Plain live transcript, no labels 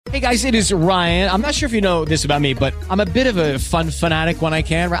Hey guys, it is Ryan. I'm not sure if you know this about me, but I'm a bit of a fun fanatic when I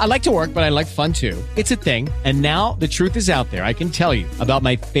can. I like to work, but I like fun too. It's a thing. And now the truth is out there. I can tell you about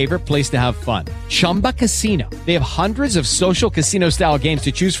my favorite place to have fun. Chumba Casino. They have hundreds of social casino style games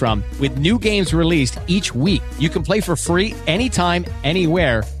to choose from with new games released each week. You can play for free anytime,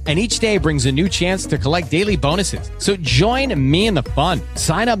 anywhere. And each day brings a new chance to collect daily bonuses. So join me in the fun.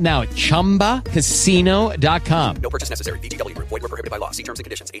 Sign up now at ChumbaCasino.com. No purchase necessary. VGW. Void where prohibited by law. See terms and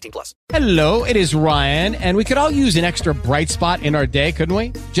conditions. 18+. Hello, it is Ryan, and we could all use an extra bright spot in our day, couldn't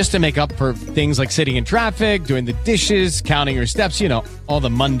we? Just to make up for things like sitting in traffic, doing the dishes, counting your steps, you know, all the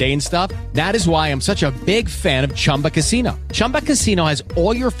mundane stuff. That is why I'm such a big fan of Chumba Casino. Chumba Casino has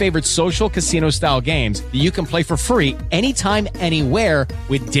all your favorite social casino-style games that you can play for free anytime, anywhere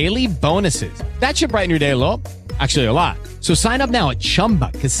with daily bonuses. That should brighten your day a little. Actually, a lot. So sign up now at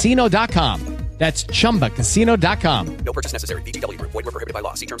ChumbaCasino.com. That's ChumbaCasino.com. No purchase necessary. VGW. Void where prohibited by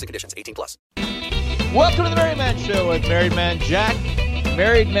law. See terms and conditions. 18+. Welcome to the Married Man Show with Married Man Jack,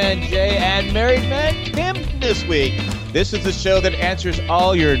 Married Man Jay, and Married Man Tim this week. This is the show that answers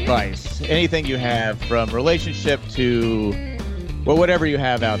all your advice. Anything you have, from relationship to, well, whatever you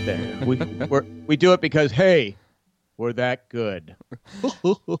have out there. We do it because, hey, we're that good.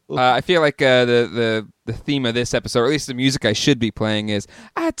 I feel like the theme of this episode, or at least the music I should be playing, is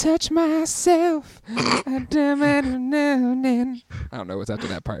I touch myself. I don't know what's after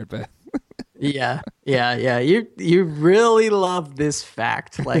that part, but Yeah. You really love this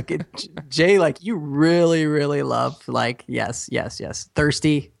fact. Like, Jay, like, you really, really love, like, yes. Thirst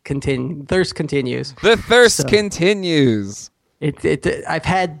continues. The thirst continues. I've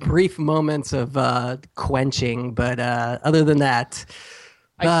had brief moments of quenching, but other than that,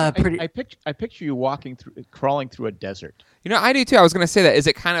 I picture you crawling through a desert. You know, I do too. I was going to say that. Is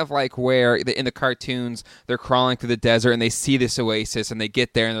it kind of like where in the cartoons they're crawling through the desert and they see this oasis and they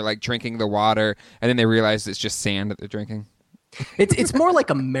get there and they're like drinking the water and then they realize it's just sand that they're drinking? It's more like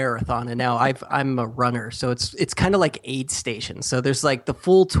a marathon, and now I'm a runner, so it's kind of like aid stations. So there's like the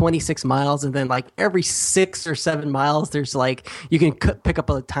full 26 miles, and then like every 6 or 7 miles, there's like you can pick up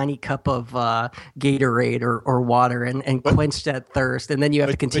a tiny cup of Gatorade or water and quench that thirst, and then you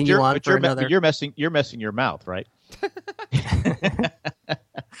have to continue on for another. You're messing your mouth, right?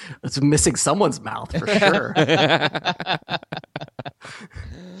 It's missing someone's mouth for sure.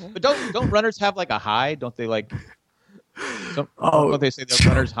 But don't runners have like a high? Don't they like? Don't they say the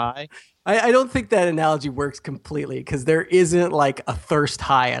runner's high? I don't think that analogy works completely because there isn't like a thirst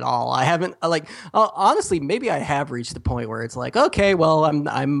high at all. I haven't honestly, maybe I have reached the point where it's like, okay, well,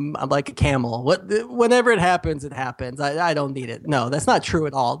 I'm like a camel. Whenever it happens, it happens. I don't need it. No, that's not true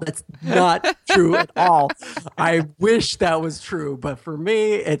at all. That's not true at all. I wish that was true, but for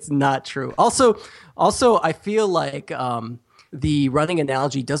me, it's not true. Also, I feel like the running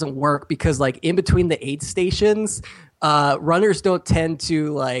analogy doesn't work because like in between the aid stations, runners don't tend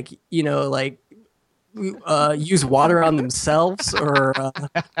to use water on themselves or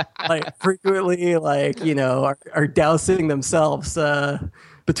like frequently are dousing themselves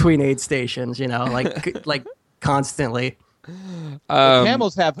between aid stations, like constantly.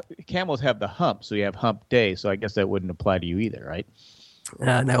 Camels have the hump, so you have hump day. So I guess that wouldn't apply to you either, right?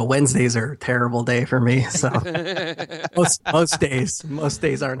 No, Wednesdays are a terrible day for me. So most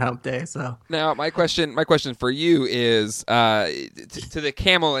days aren't hump day. So now my question for you is to the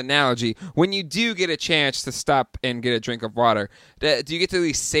camel analogy. When you do get a chance to stop and get a drink of water, do you get to at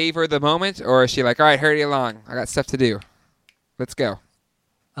least savor the moment, or is she like, all right, hurry along, I got stuff to do, let's go?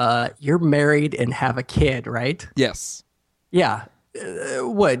 You're married and have a kid, right? Yes. Yeah.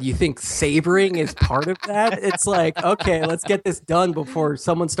 What, you think savoring is part of that? It's like, okay, let's get this done before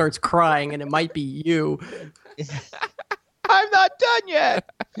someone starts crying, and it might be you. I'm not done yet.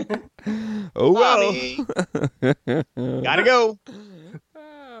 Oh, Mommy. Gotta go.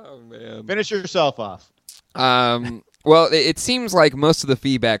 Oh, man. Finish yourself off. Well, it seems like most of the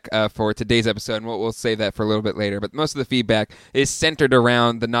feedback for today's episode, and we'll save that for a little bit later, but most of the feedback is centered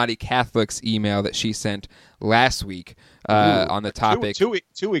around the Naughty Catholics email that she sent last week on the topic. 2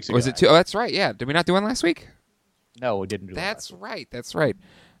 weeks ago. Was it 2? Oh, that's right. Yeah. Did we not do one last week? No, we didn't do that. That's right. That's right.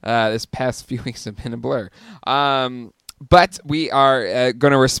 This past few weeks have been a blur. But we are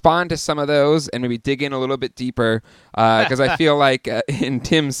going to respond to some of those and maybe dig in a little bit deeper because I feel like in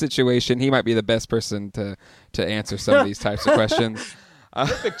Tim's situation, he might be the best person to answer some of these types of questions.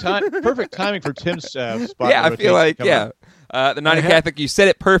 Perfect timing for Tim's spot. Yeah, I feel like, the Naughty Catholic, you said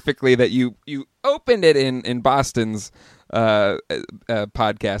it perfectly that you opened it in Boston's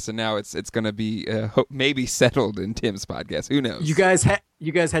podcast, and now it's going to be maybe settled in Tim's podcast. Who knows? You guys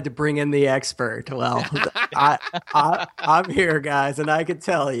had to bring in the expert. Well, I'm here, guys, and I can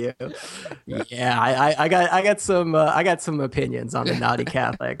tell you. Yeah, I got some opinions on the naughty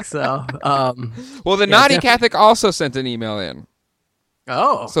Catholic. So, well, the naughty Catholic also sent an email in.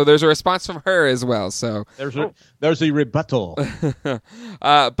 Oh, so there's a response from her as well. So there's a rebuttal.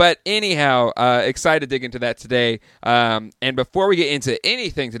 But anyhow, excited to dig into that today. And before we get into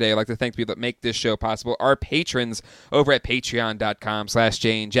anything today, I'd like to thank people that make this show possible. Our patrons over at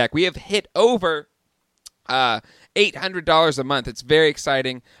patreon.com/Jay and Jack. We have hit over $800 a month. It's very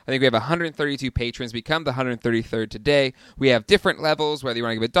exciting. I think we have 132 patrons. Become the 133rd today. We have different levels, whether you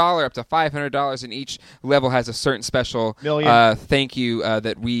want to give $1 up to $500, and each level has a certain special thank you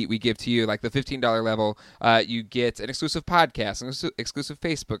that we give to you. Like the $15 level, you get an exclusive podcast, an exclusive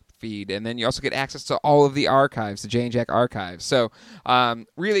Facebook feed, and then you also get access to all of the archives, the Jay and Jack archives. So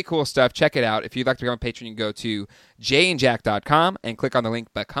really cool stuff. Check it out. If you'd like to become a patron, you can go to jayandjack.com and click on the link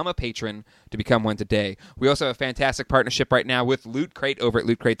Become a Patron to become one today. We also have a fantastic partnership right now with Loot Crate over at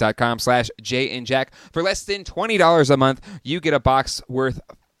lootcrate.com/jayandjack. For less than $20 a month, you get a box worth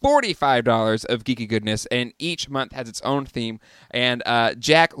 $45 of geeky goodness, and each month has its own theme. And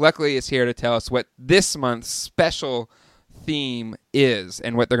Jack, luckily, is here to tell us what this month's special theme is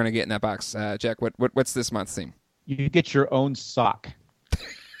and what they're going to get in that box. Jack, what's this month's theme? You get your own sock.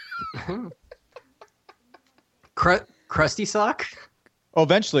 Crusty sock? Oh,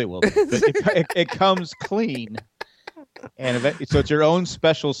 eventually it will. It comes clean, and so it's your own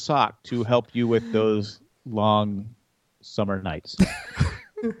special sock to help you with those long summer nights.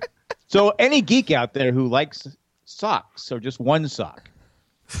 So any geek out there who likes socks, or just one sock,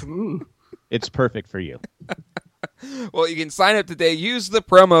 it's perfect for you. Well, you can sign up today. Use the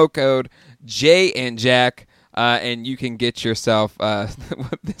promo code Jay and Jack, and you can get yourself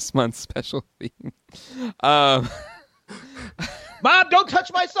this month's special theme. Mom, don't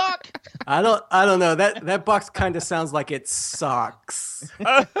touch my sock. I don't know. That box kind of sounds like it sucks.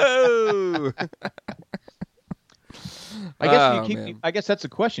 Oh. I guess that's the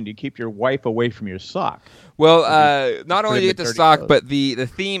question. Do you keep your wife away from your sock? Well, not only do you get the sock, but the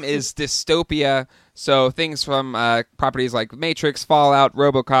theme is dystopia. So things from properties like Matrix, Fallout,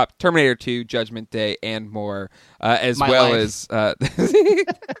 RoboCop, Terminator 2, Judgment Day, and more, as My well life. as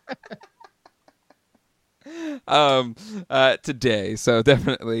today. So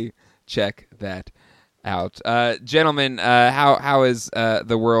definitely check that out, gentlemen. How has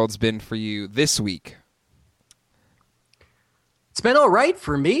the world's been for you this week? It's been all right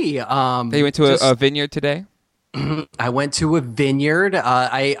for me. You went to a vineyard today? I went to a vineyard.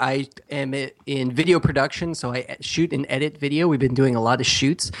 I am in video production, so I shoot and edit video. We've been doing a lot of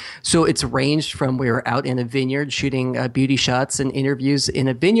shoots. So it's ranged from we were out in a vineyard shooting beauty shots and interviews in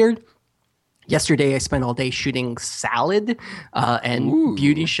a vineyard. Yesterday, I spent all day shooting salad and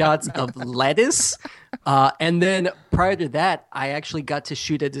beauty shots of lettuce. And then prior to that, I actually got to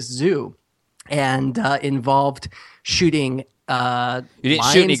shoot at a zoo and involved shooting you didn't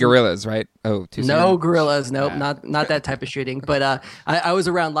shoot any gorillas, right? Oh, too soon. No gorillas. Nope, not that type of shooting. But I was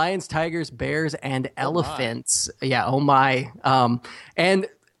around lions, tigers, bears, and elephants. Yeah, oh my. And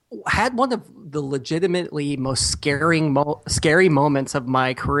had one of the legitimately most scary moments of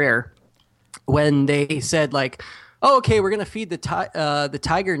my career when they said, like, oh, okay, we're going to feed the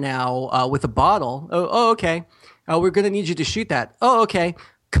tiger now with a bottle. Oh, okay. We're going to need you to shoot that. Oh, okay.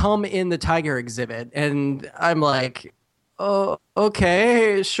 Come in the tiger exhibit. And I'm like, oh,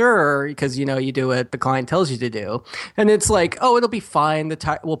 okay, sure, because you do what the client tells you to do, and it's like, oh, it'll be fine.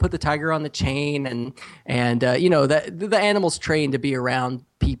 We'll put the tiger on the chain, and the animal's trained to be around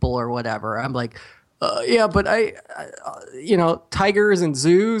people or whatever. I'm like, yeah, but I tigers and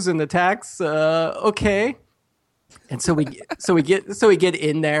zoos and the tax, okay. And so we get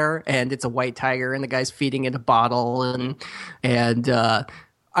in there, and it's a white tiger, and the guy's feeding it a bottle, and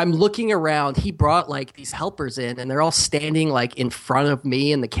I'm looking around. He brought like these helpers in, and they're all standing like in front of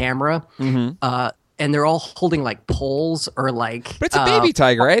me and the camera, and they're all holding like poles or like. But it's a baby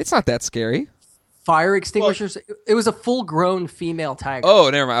tiger, right? It's not that scary. Fire extinguishers. Well, it was a full-grown female tiger. Oh,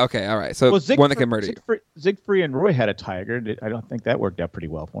 never mind. Okay, all right. So one that can murder you. Siegfried and Roy had a tiger. I don't think that worked out pretty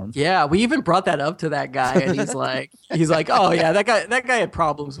well for him. Yeah, we even brought that up to that guy, and he's like, oh yeah, that guy had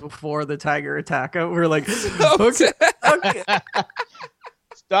problems before the tiger attack. We're like, okay.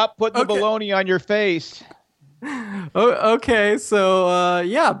 Stop putting the baloney on your face. Okay, so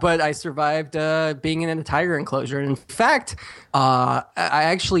yeah, but I survived being in a tiger enclosure. And in fact, I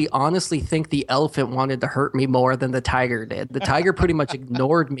actually honestly think the elephant wanted to hurt me more than the tiger did. The tiger pretty much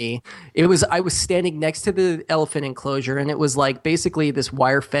ignored me. I was standing next to the elephant enclosure, and it was like basically this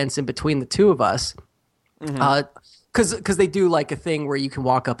wire fence in between the two of us. Because they do like a thing where you can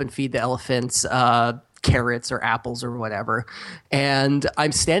walk up and feed the elephants carrots or apples or whatever. And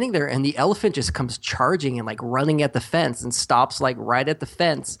I'm standing there and the elephant just comes charging and like running at the fence and stops like right at the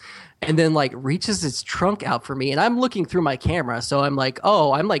fence and then like reaches its trunk out for me. And I'm looking through my camera. So I'm like,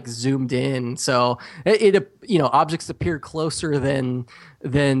 oh, I'm like zoomed in. So it you know, objects appear closer than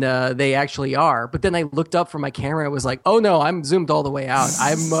they actually are. But then I looked up from my camera and was like, oh no, I'm zoomed all the way out.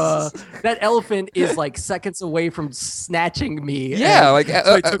 I'm that elephant is like seconds away from snatching me. Yeah, And like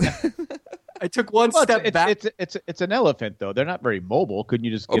I took one step back. It's an elephant though. They're not very mobile. Couldn't you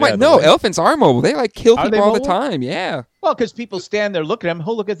just? oh Get my, out of the no, way? elephants are mobile. They like kill Are people they all the mobile? time. Yeah. Well, because people stand there looking at them.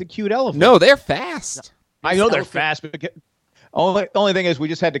 Oh, look at the cute elephant. No, they're fast. I know they're elephant- fast, but only thing is we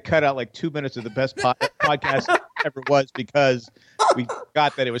just had to cut out like 2 minutes of the best podcast ever was because we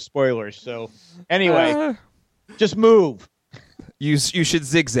got that it was spoilers. So anyway, just move. You should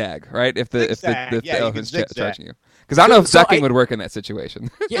zigzag, right? If the Zigzag. if the Yeah, you elephant's can zigzag. charging you. Because I don't know if So ducking I- would work in that situation.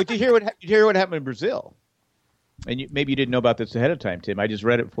 But you hear what happened in Brazil, and maybe you didn't know about this ahead of time, Tim. I just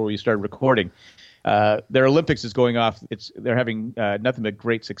read it before we started recording. Their Olympics is going off. They're having nothing but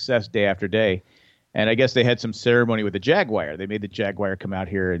great success day after day, and I guess they had some ceremony with the jaguar. They made the jaguar come out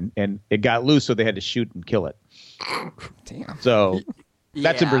here, and it got loose, so they had to shoot and kill it. Damn. So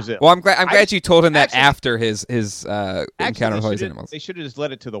that's in Yeah. Brazil. Well, I'm glad you told him that actually- after his encounter with all these animals. They should have just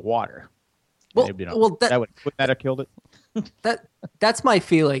let it to the water. Well, Maybe not. well, Wouldn't that have killed it? that's my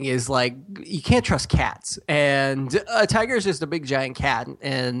feeling is like you can't trust cats, and a tiger is just a big giant cat,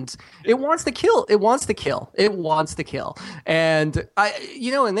 and it wants to kill. It wants to kill. It wants to kill. And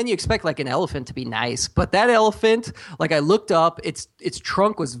and then you expect like an elephant to be nice, but that elephant, like I looked up, its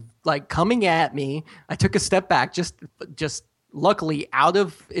trunk was like coming at me. I took a step back, just luckily out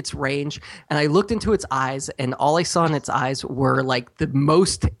of its range, and I looked into its eyes, and all I saw in its eyes were like the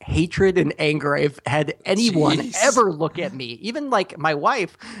most hatred and anger I've had anyone Jeez. ever look at me, even like my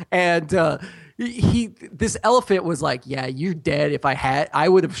wife. And this elephant was like, yeah, you're dead. If I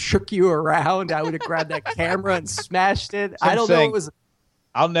would have shook you around. I would have grabbed that camera and smashed it. I don't know. saying- It was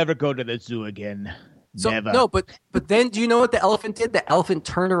I'll never go to the zoo again. so Never. no, but then do you know what the elephant did? The elephant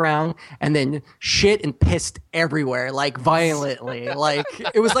turned around and then shit and pissed everywhere, like violently. Like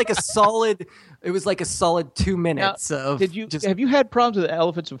it was like a solid 2 minutes of Have you had problems with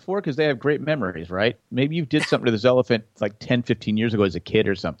elephants before? Because they have great memories, right? Maybe you did something to this elephant like 10, 15 years ago as a kid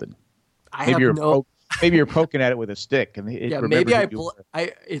or something. Maybe you're poking at it with a stick, and it yeah, remembers maybe who you were.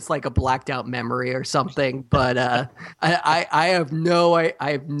 it's like a blacked out memory or something, but I have no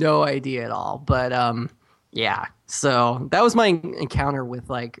idea at all. But yeah, so that was my encounter with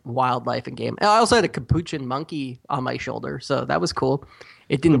like wildlife and game. And I also had a capuchin monkey on my shoulder, so that was cool.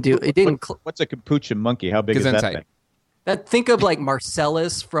 It didn't. What's a capuchin monkey? How big is Gesundheit. that thing? Think of like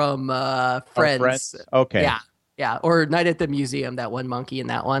Marcellus from Friends. Friends? Okay. Yeah, or Night at the Museum. That one monkey in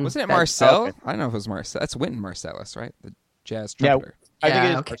that one. Wasn't it That- Marcel? okay. I don't know if it was Marcel. That's Wynton Marcellus, right? The jazz Yeah, trumpeter. I think it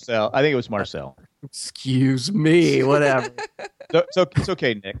is okay. Marcel. I think it was Marcel. Excuse me, whatever. So it's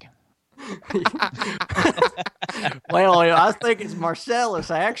okay, Nick. Well, I think it's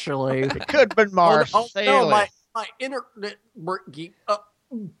Marcellus actually. It could have been Marcel. no, my internet work.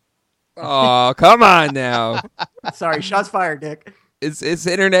 Oh, come on now. Sorry, shots fired, Dick. It's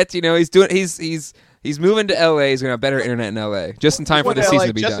internet. You know, he's moving to LA. He's gonna have better internet in LA just in time for the season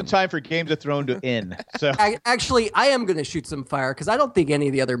to be just done. in time for Games of Thrones to end. So Actually, I am going to shoot some fire because I don't think any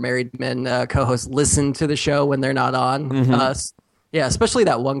of the other Married Men co-hosts listen to the show when they're not on. Yeah, especially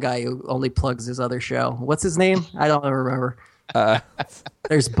that one guy who only plugs his other show. What's his name? I don't remember.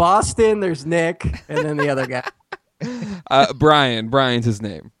 There's Boston, there's Nick, and then the other guy. Brian's his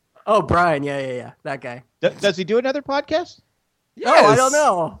name. Oh, Brian. Yeah. That guy. does he do another podcast? Oh, I don't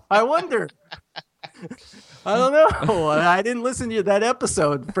know. I wonder. I don't know. I didn't listen to that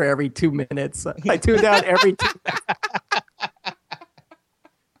episode for every 2 minutes. I tuned out every 2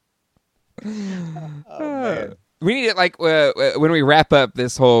 minutes. We need it like when we wrap up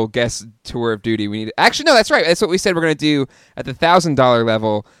this whole guest tour of duty. We need actually no, that's right. That's what we said we're going to do at the $1,000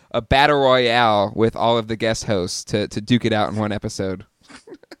 level, a battle royale with all of the guest hosts to duke it out in one episode.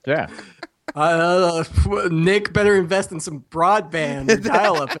 Yeah. Nick better invest in some broadband or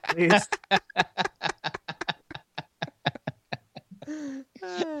dial-up at least.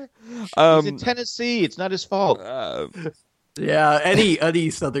 He's in Tennessee. It's not his fault. Yeah, any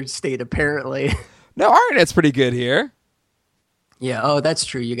southern state apparently. No, our internet's pretty good here. Yeah. Oh, that's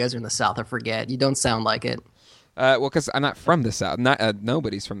true. You guys are in the South. I forget. You don't sound like it. Well, because I'm not from the South. Not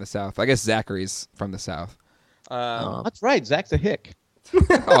nobody's from the South. I guess Zachary's from the South. That's right. Zach's a hick.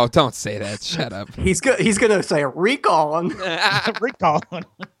 Oh, don't say that. Shut up. He's gonna say recall. Recall.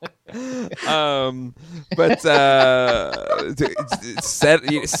 But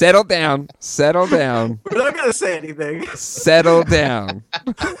settle down. Settle down. We're not gonna say anything. Settle down.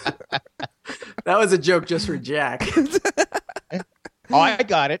 That was a joke just for Jack. Oh, I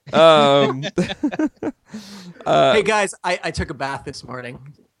got it. Hey guys, I took a bath this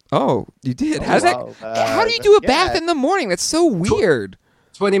morning. Oh, you did? wow. How do you do a bath in the morning? That's so weird.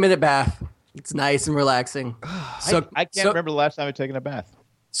 20-minute bath. It's nice and relaxing. I can't remember the last time I've taken a bath.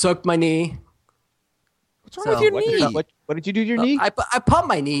 Soaked my knee. What's wrong with your knee? What did you do to your knee? I popped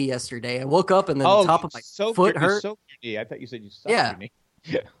my knee yesterday. I woke up and then the top of my foot hurt. You soaked your knee. I thought you said you sucked Yeah. your knee.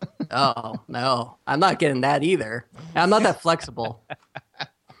 Oh, no. I'm not getting that either. I'm not that flexible.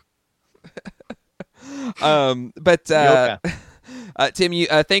 Tim, thank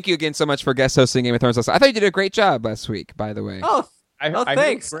you again so much for guest hosting Game of Thrones. I thought you did a great job last week, by the way. Oh, I heard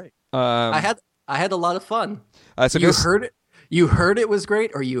thanks. it was great. I had a lot of fun. So You heard it was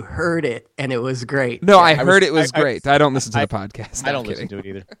great, or you heard it and it was great. No, I heard it was great. I don't listen to the podcast. I don't listen to it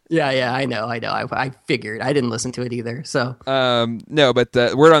either. Yeah, I know. I figured. I didn't listen to it either. So no, but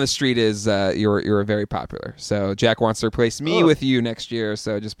the word on the street is you're very popular. So Jack wants to replace me with you next year.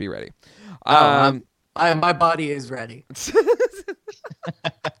 So just be ready. My body is ready.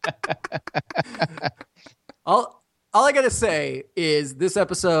 All I gotta say is this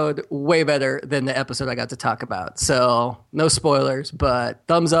episode way better than the episode I got to talk about. So no spoilers, but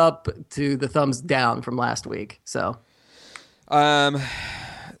thumbs up to the thumbs down from last week. So,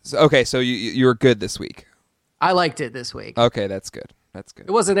 okay, so you were good this week. I liked it this week. Okay, that's good. That's good.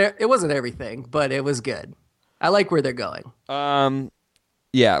 It wasn't everything, but it was good. I like where they're going.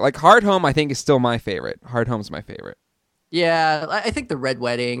 Yeah, like Hard Home, I think is still my favorite. Hard Home's my favorite. Yeah, I think the Red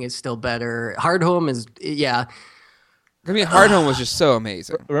Wedding is still better. Hard Home is, yeah. I mean, Hard Home was just so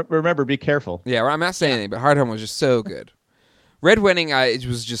amazing. Remember, be careful. Yeah, well, I'm not saying anything, but Hard Home was just so good. Red Wedding, I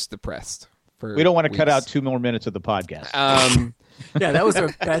was just depressed. We don't want to cut out 2 more minutes of the podcast. Yeah, that was our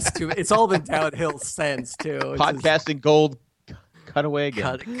best two. It's all been downhill since, too. It's Podcasting gold, cut away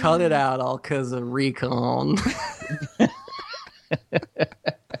again. Cut it out all because of Recon.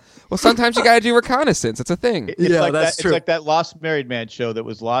 Well, sometimes you got to do reconnaissance. It's a thing. That's true. It's like that Lost Married Man show that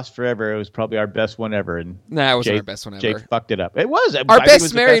was lost forever. It was probably our best one ever. And Nah, it wasn't our best one ever. Jake fucked it up. It was. Our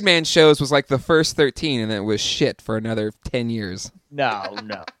best Married Man shows was like the first 13, and then it was shit for another 10 years. No.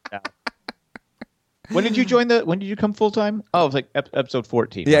 When did you When did you come full time? Oh, it was like episode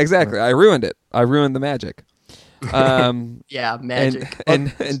 14. Yeah, exactly. I ruined it. I ruined the magic. Yeah, magic.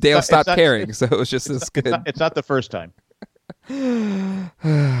 And Dale stopped caring, so it was just as good. It's not the first time.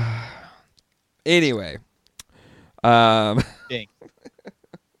 Anyway, Dang.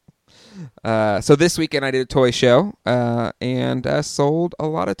 So this weekend I did a toy show and sold a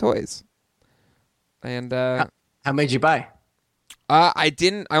lot of toys. And How many you buy? I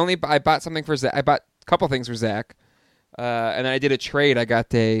didn't. I bought something for Zach. I bought a couple things for Zach, and then I did a trade. I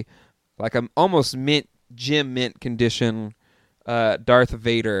got a almost gym mint condition Darth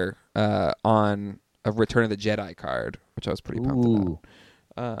Vader on a Return of the Jedi card, which I was pretty pumped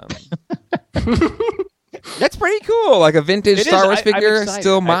about. That's pretty cool. Like a vintage Star Wars figure,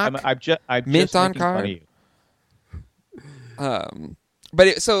 still mock, mint on card.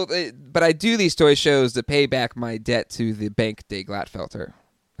 But I do these toy shows to pay back my debt to the Bank de Glatfelter.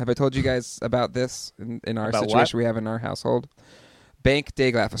 Have I told you guys about this in our about situation we have in our household? Bank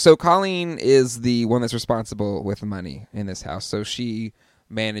de Glatfelter. So Colleen is the one that's responsible with money in this house. So she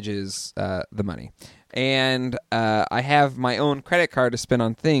manages the money. And I have my own credit card to spend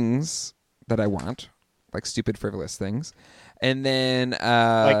on things that I want, like stupid, frivolous things. And then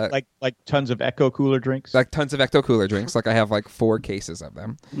like tons of Echo Cooler drinks. Like tons of Ecto Cooler drinks. Like I have like 4 cases of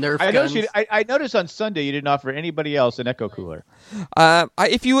them. Nerf I guns. noticed I noticed on Sunday you didn't offer anybody else an Echo Cooler.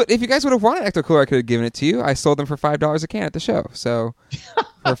 If you guys would have wanted Ecto Cooler, I could have given it to you. I sold them for $5 a can at the show. So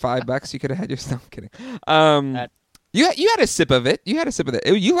for $5, you could have had your. No, I'm kidding. You had a sip of it. You had a sip of it.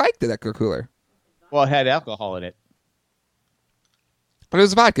 You liked it, Ecto Cooler. Well, it had alcohol in it. But it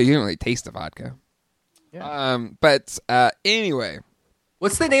was vodka. You didn't really taste the vodka. Yeah. But anyway.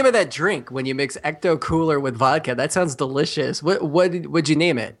 What's the name of that drink when you mix Ecto Cooler with vodka? That sounds delicious. What'd you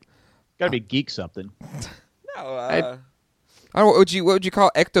name it? Got to be geek something. No. I don't know, what would you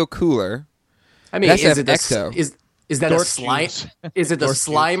call Ecto Cooler? I mean, That's is it Ecto. is that a Dork slime? juice. Is it a Dork juice.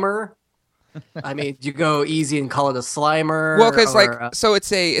 Slimer? I mean, do you go easy and call it a Slimer? Well, because or, so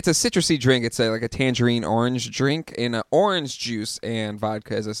it's a citrusy drink. It's like a tangerine orange drink in orange juice and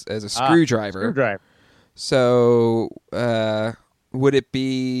vodka as a screwdriver. Screwdriver. So would it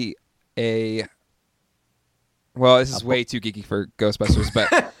be a? Well, this is way too geeky for Ghostbusters,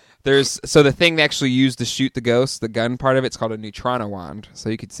 but the thing they actually use to shoot the ghosts, the gun part of it's called a neutrino wand. So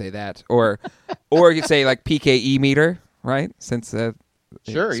you could say that, or you could say like PKE meter, right? Since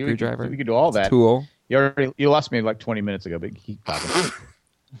Sure, screwdriver. You could do all that. Tool. You lost me like 20 minutes ago, but keep talking.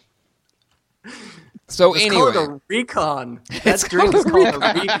 So Let's anyway, call it a recon. That drink is called a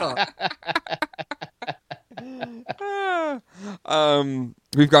recon.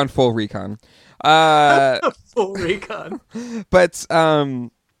 We've gone full recon. Full recon. But no.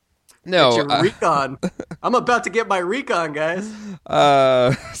 It's your recon. I'm about to get my recon, guys.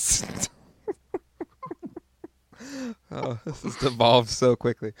 Oh, this has devolved so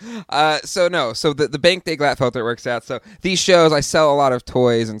quickly. So the Bank de Glatfelter works out. So these shows, I sell a lot of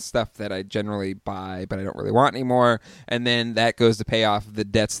toys and stuff that I generally buy, but I don't really want anymore. And then that goes to pay off the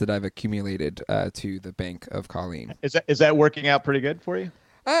debts that I've accumulated to the Bank of Colleen. Is that working out pretty good for you?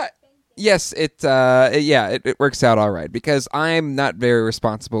 Yes, it works out all right because I'm not very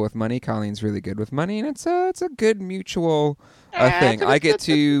responsible with money. Colleen's really good with money, and it's a good mutual thing. I get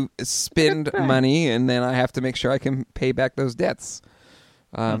to spend money, and then I have to make sure I can pay back those debts.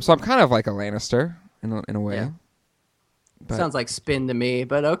 So I'm kind of like a Lannister in a way. Yeah. But, Sounds like spin to me,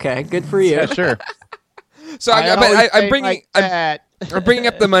 but okay, good for you. Yeah, sure. So I'm bringing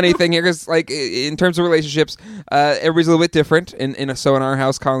up the money thing here because, like, in terms of relationships, everybody's a little bit different. So in our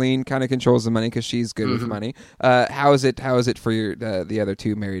house, Colleen kind of controls the money because she's good with money. How is it for the other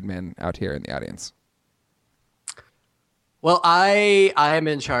two married men out here in the audience? Well, I am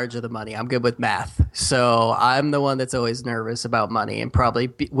in charge of the money. I'm good with math. So I'm the one that's always nervous about money and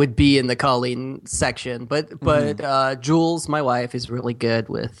probably would be in the Colleen section. But Jules, my wife, is really good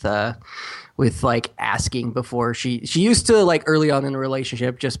with like asking before she used to, like, early on in the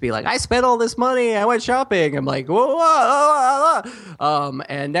relationship just be like, I spent all this money, I went shopping. I'm like, whoa.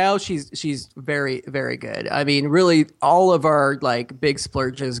 And now she's very, very good. I mean, really all of our, like, big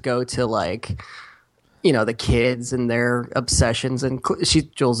splurges go to, like, you know, the kids and their obsessions, and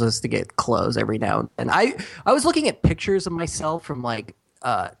Jules has to get clothes every now and then. I was looking at pictures of myself from like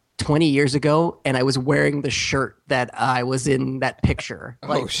 20 years ago, and I was wearing the shirt that I was in that picture.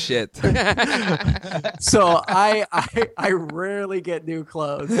 Like, oh shit! So I rarely get new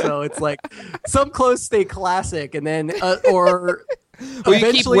clothes, so it's like some clothes stay classic, and then or. Well,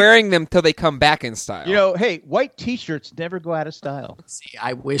 you keep wearing them till they come back in style. You know, hey, white T-shirts never go out of style. See,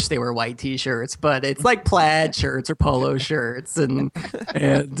 I wish they were white T-shirts, but it's like plaid shirts or polo shirts, and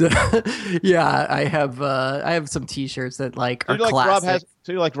yeah, I have some T-shirts that like are classic.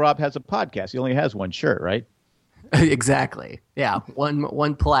 Rob has a podcast. He only has one shirt, right? Exactly. Yeah,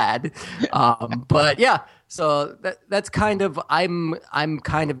 one plaid. But yeah, so that's kind of I'm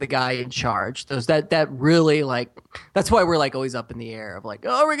kind of the guy in charge. That really, like, that's why we're like always up in the air of like,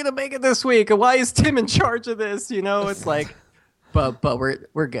 oh, we're gonna make it this week, and why is Tim in charge of this? You know, it's like, but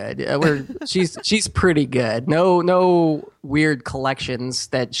we're good. She's pretty good. No weird collections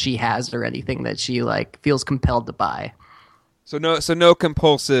that she has or anything that she like feels compelled to buy. So no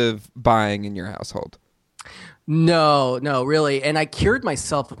compulsive buying in your household. No, really. And I cured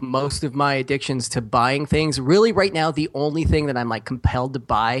myself of most of my addictions to buying things. Really, right now, the only thing that I'm like compelled to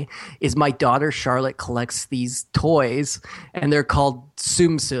buy is my daughter Charlotte collects these toys, and they're called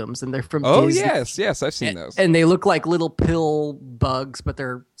Tsum Tsums, and they're from Disney. Oh, yes, I've seen those. And they look like little pill bugs, but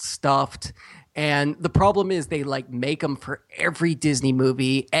they're stuffed. And the problem is they like make them for every Disney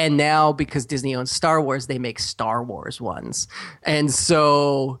movie. And now because Disney owns Star Wars, they make Star Wars ones. And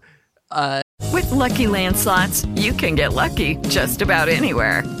so... With Lucky Land Slots, you can get lucky just about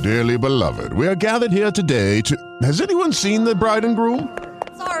anywhere. Dearly beloved, we are gathered here today to... Has anyone seen the bride and groom?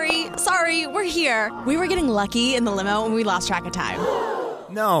 Sorry, we're here. We were getting lucky in the limo and we lost track of time.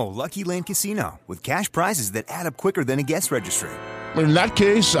 No, Lucky Land Casino, with cash prizes that add up quicker than a guest registry. In that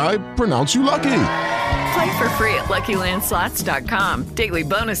case, I pronounce you lucky. Play for free at LuckyLandSlots.com. Daily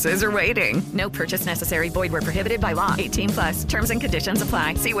bonuses are waiting. No purchase necessary. Void where prohibited by law. 18+. Terms and conditions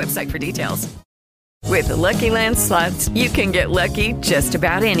apply. See website for details. With the Lucky Land Slots, you can get lucky just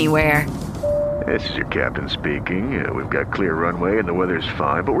about anywhere. This is your captain speaking. We've got clear runway and the weather's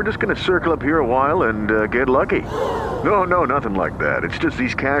fine, but we're just going to circle up here a while and get lucky. No, nothing like that. It's just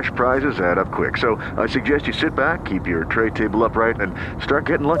these cash prizes add up quick. So I suggest you sit back, keep your tray table upright, and start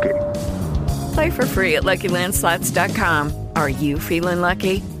getting lucky. Play for free at LuckyLandSlots.com. Are you feeling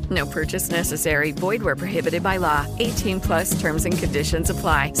lucky? No purchase necessary. Void where prohibited by law. 18+ terms and conditions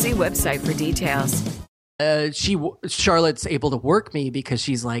apply. See website for details. Charlotte's able to work me because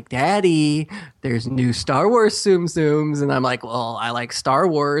she's like, Daddy, there's new Star Wars Tsum Tsums, and I'm like, well, I like Star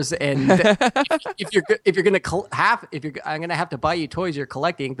Wars, and I'm gonna have to buy you toys you're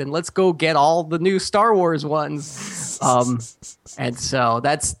collecting, then let's go get all the new Star Wars ones. And so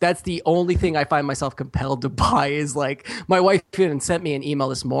that's the only thing I find myself compelled to buy is like my wife even sent me an email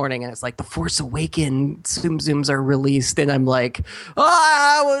this morning, and it's like the Force Awakens Tsum Tsums are released, and I'm like,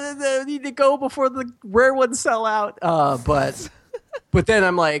 I need to go before the rare ones sell out. But then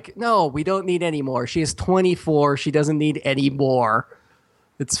I'm like, no, we don't need any more. She is 24. She doesn't need any more.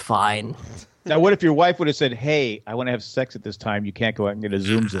 It's fine. Now, what if your wife would have said, "Hey, I want to have sex at this time. You can't go out and get a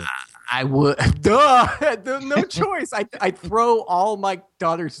Tsum Tsum." I would. Duh. No choice. I'd throw all my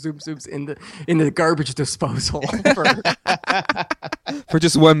daughter's Tsum Tsums in the garbage disposal for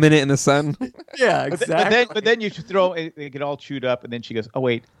just 1 minute in the sun. Yeah, exactly. But then you throw it get all chewed up, and then she goes, "Oh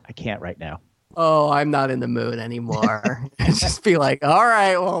wait, I can't right now." Oh, I'm not in the mood anymore. Just be like, all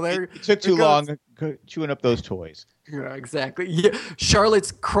right, well, it took too long chewing up those toys. Yeah, exactly. Yeah.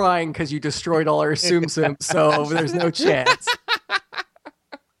 Charlotte's crying because you destroyed all her Tsum Tsums, so there's no chance.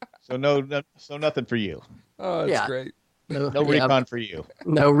 So so nothing for you. Oh, that's great. No recon for you.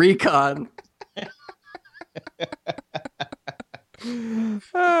 No recon.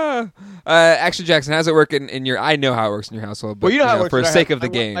 Action Jackson, how's it work in your? I know how it works in your household, but well, you know how it works for the sake of the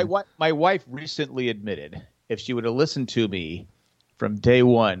game. My wife recently admitted if she would have listened to me from day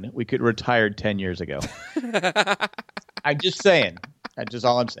one, we could have retired 10 years ago. I'm just saying. That's just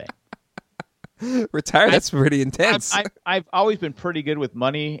all I'm saying. Retire? That's pretty intense. I've always been pretty good with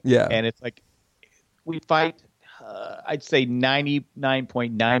money. Yeah, and it's like we fight. I'd say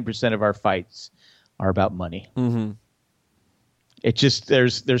 99.9% of our fights are about money. Mm-hmm. It just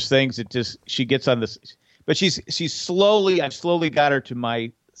there's things that just she gets on this, but she's I've slowly got her to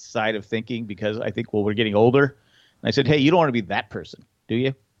my side of thinking because I think we're getting older, and I said, hey, you don't want to be that person, do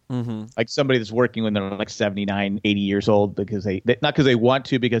you? Mm-hmm. Like somebody that's working when they're like 79, 80 years old because they not because they want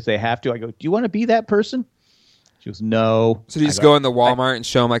to, because they have to. I go, do you want to be that person? She goes, no. So do you just go in the Walmart and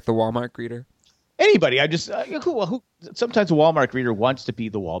show them like the Walmart greeter? Anybody, I just who sometimes a Walmart greeter wants to be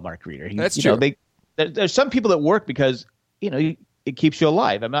the Walmart greeter. That's true. There's some people that work because it keeps you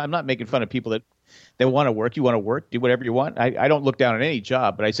alive. I'm not making fun of people that want to work. You want to work, do whatever you want. I don't look down on any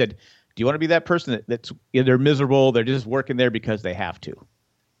job, but I said, do you want to be that person that's they're miserable, they're just working there because they have to?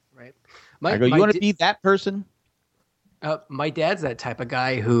 Right. I go, you want to be that person? My dad's that type of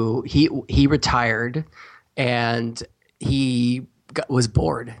guy who he retired and he was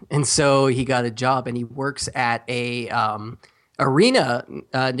bored, and so he got a job and he works at a arena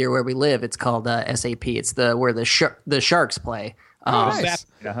near where we live. It's called SAP. It's where the Sharks play. Nice.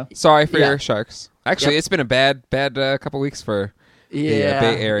 Sorry for your Sharks. Actually, It's been a bad couple weeks for the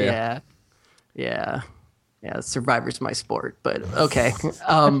Bay Area. Yeah. Survivor's my sport, but okay.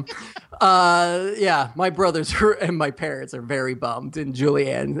 My brothers and my parents are very bummed, and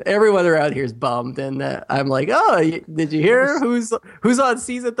Julianne, everyone around here is bummed, and I'm like, oh, did you hear who's on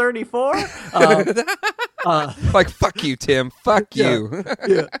season 34? Like, fuck you, Tim. Fuck you.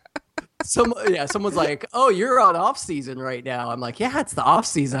 Yeah. Someone's like, oh, you're on off season right now. I'm like, yeah, it's the off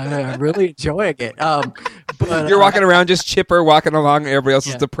season. I'm really enjoying it. But you're walking around just chipper, walking along, and everybody else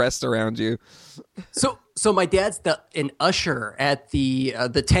is depressed around you. So my dad's an usher at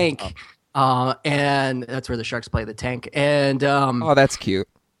the tank, and that's where the Sharks play, the tank. And that's cute.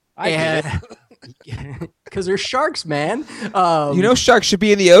 Because they're sharks, man. Sharks should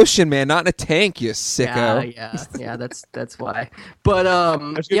be in the ocean, man, not in a tank, you sicko. Yeah, that's why. But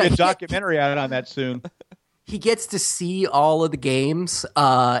there's gonna be a documentary out on that soon. He gets to see all of the games,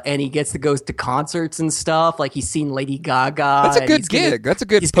 and he gets to go to concerts and stuff. Like he's seen Lady Gaga. That's a good gig. That's a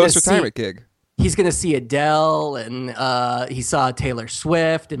good post-retirement gig. He's going to see Adele, and he saw Taylor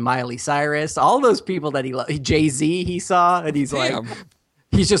Swift and Miley Cyrus. All those people that he loves. Jay-Z he saw, and he's like...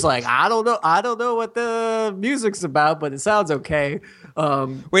 He's just like, I don't know what the music's about, but it sounds okay.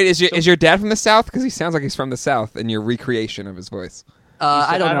 Wait, is your dad from the South? Because he sounds like he's from the South in your recreation of his voice.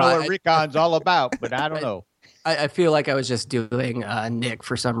 I don't know what Recon's all about, but I don't know. I feel like I was just doing Nick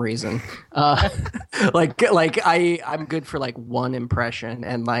for some reason. I'm good for like one impression,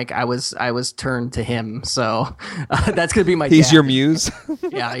 and like I was turned to him, so that's gonna be my. He's dad. your muse.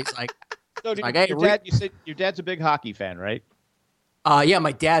 Yeah, he's like. So your dad? You said your dad's a big hockey fan, right? Yeah,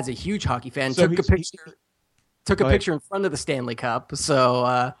 my dad's a huge hockey fan. So took a picture in front of the Stanley Cup.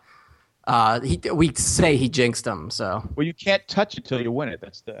 So we say he jinxed him. So Well, you can't touch it till you win it.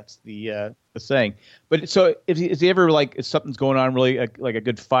 That's the saying. But so is he ever like if something's going on really like a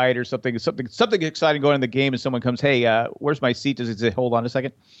good fight or something exciting going on in the game and someone comes, hey, where's my seat? Does he say, hold on a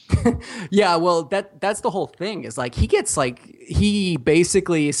second? yeah, well that's the whole thing is like he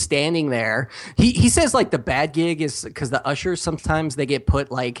basically is standing there. He says like the bad gig is because the ushers sometimes they get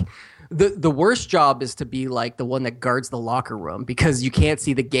put like. The worst job is to be like the one that guards the locker room because you can't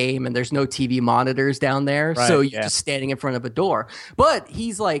see the game and there's no TV monitors down there. Right, so you're just standing in front of a door. But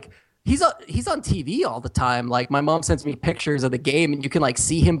he's like, he's on TV all the time. Like my mom sends me pictures of the game and you can like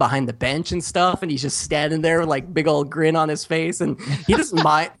see him behind the bench and stuff. And he's just standing there with like big old grin on his face. And he doesn't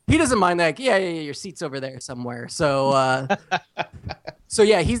mind. He doesn't mind like, yeah, your seat's over there somewhere. So, so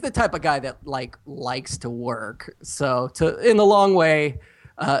yeah, he's the type of guy that like likes to work. So in the long way,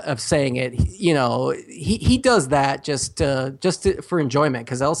 of saying it, he does that just for enjoyment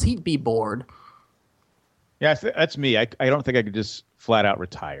because else he'd be bored. Yeah, that's me. I don't think I could just flat out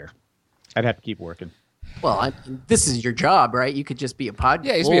retire. I'd have to keep working. Well, this is your job, right? You could just be a podcast.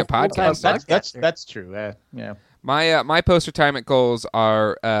 Yeah, you just be a podcast. That's true. Yeah. My post-retirement goals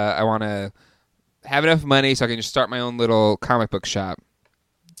are I want to have enough money so I can just start my own little comic book shop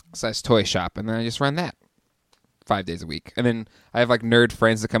 / toy shop, and then I just run that 5 days a week. And then I have like nerd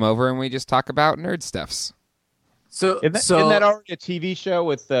friends that come over and we just talk about nerd stuffs. So isn't that already a TV show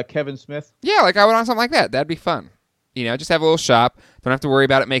with Kevin Smith? Yeah, like I would want something like that. That'd be fun. Just have a little shop. Don't have to worry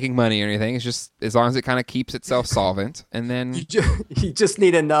about it making money or anything. It's just as long as it kind of keeps itself solvent. And then you just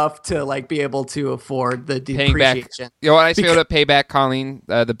need enough to like be able to afford the depreciation. I be able to pay back Colleen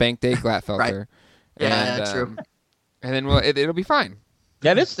the bank day Glatfelter. Right. Yeah, true. And then it'll be fine.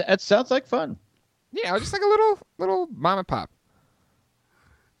 Yeah, that sounds like fun. Yeah, just like a little mom and pop.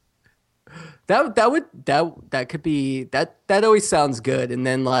 That could be that always sounds good, and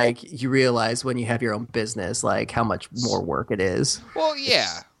then like you realize when you have your own business like how much more work it is. Well,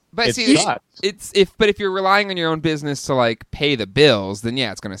 yeah, but if you're relying on your own business to like pay the bills, then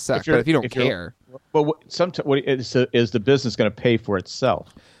yeah, it's gonna suck. But if you don't care, is the business going to pay for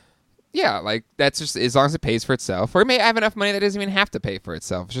itself? Yeah, like that's just as long as it pays for itself, or it may have enough money that doesn't even have to pay for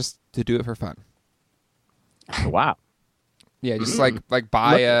itself, just to do it for fun. Wow. Yeah, just like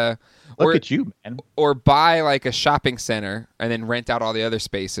buy look at you, man. Or buy like a shopping center and then rent out all the other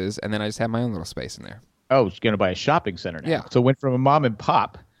spaces, and then I just have my own little space in there. Oh, it's going to buy a shopping center now. Yeah. So it went from a mom and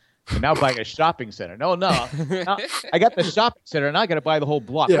pop to now buying a shopping center. No. I got the shopping center, and now I got to buy the whole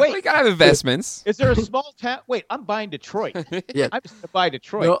block. Yeah. Wait, we got to have investments. Is there a small town? Wait, I'm buying Detroit. Yeah, I'm just going to buy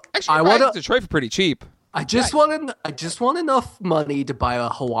Detroit. No, actually, I want Detroit for pretty cheap. I just want enough money to buy a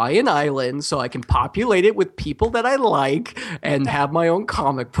Hawaiian island so I can populate it with people that I like and have my own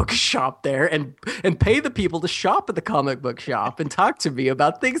comic book shop there and pay the people to shop at the comic book shop and talk to me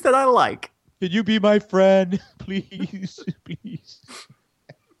about things that I like. Can you be my friend, please? Please.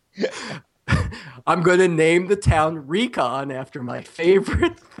 I'm going to name the town Recon after my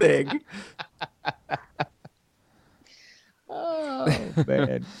favorite thing. Oh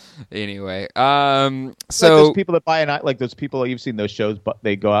man. Anyway, so like those people that buy those people you've seen those shows, but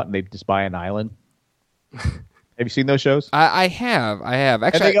they go out and they just buy an island. Have you seen those shows? I have. Actually,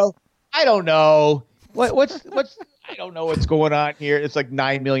 and they go, I don't know what's I don't know what's going on here. It's like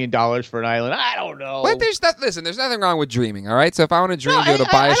 $9 million for an island. I don't know. But there's nothing wrong with dreaming. All right, so if I want to dream, go to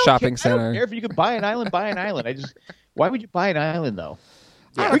buy a shopping center. I don't care if you could buy an island. Buy an island. Why would you buy an island though?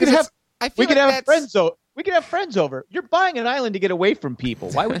 Yeah, we could have friends though. We could have friends over. You're buying an island to get away from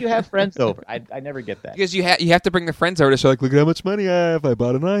people. Why would you have friends over? I never get that. Because you have to bring the friends over to show, like, look at how much money I have. I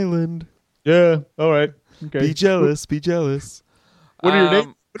bought an island. Yeah. All right. Okay. Be jealous. Be jealous. What do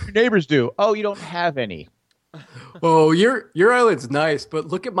your neighbors do? Oh, you don't have any. Oh, your island's nice, but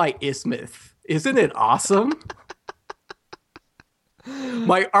look at my isthmus. Isn't it awesome?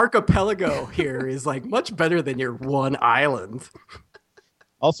 My archipelago here is like much better than your one island.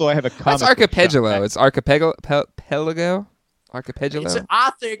 Also, I have a comic. That's archipelago. It's archipelago. Archipelago.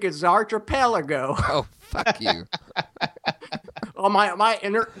 I think it's archipelago. Oh, fuck you. Oh, my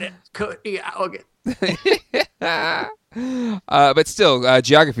internet. Yeah, okay. But still,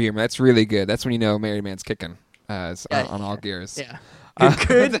 geography humor. That's really good. That's when you know Married Man's kicking on all gears. Yeah.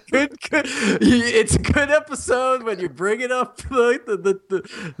 Good. It's a good episode when you're bringing up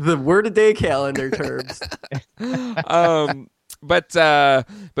the word of day calendar terms. But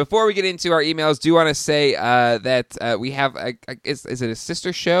before we get into our emails, do want to say that we have is it a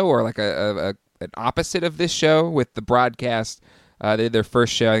sister show or like an opposite of this show with the broadcast? They did their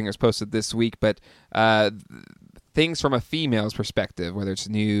first show. I think it was posted this week, but things from a female's perspective, whether it's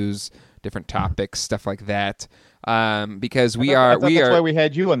news, different topics, stuff like that. because we I are thought that's why we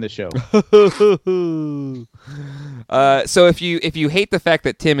had you on the show. So if you hate the fact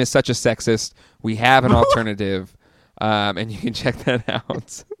that Tim is such a sexist, we have an alternative, and you can check that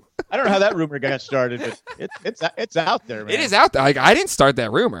out. I don't know how that rumor got started, but it's out there, man. It is out there. Like, I didn't start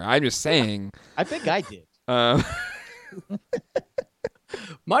that rumor. I'm just saying. I think I did.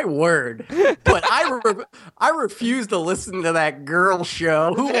 My word. But I refuse to listen to that girl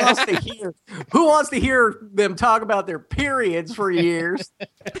show. Who wants to hear them talk about their periods for years?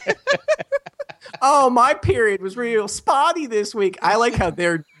 Oh, my period was real spotty this week. I like how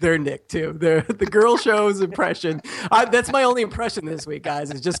they're Nick too. The girl show's impression. That's my only impression this week, guys.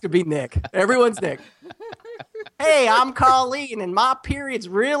 It's just gonna be Nick. Everyone's Nick. Hey, I'm Colleen, and my period's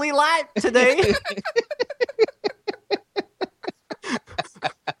really light today.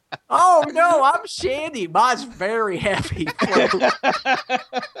 Oh no, I'm Shandy. Mine's very heavy.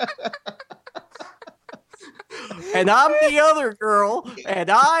 And I'm the other girl, and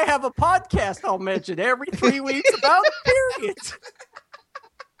I have a podcast I'll mention every 3 weeks about periods.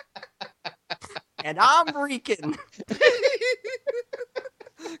 And I'm reeking.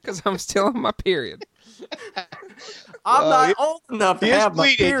 Because I'm still on my period. I'm not old enough to have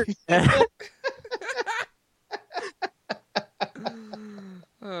my period.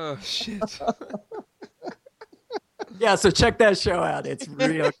 Oh, shit. Yeah, so check that show out. It's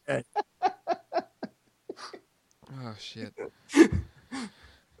real good. Oh, shit.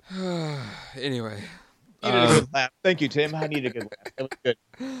 Anyway. Needed a good laugh. Thank you, Tim. I need a good laugh. That was good.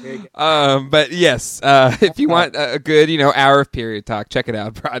 But yes, if you want a good, hour of period talk, check it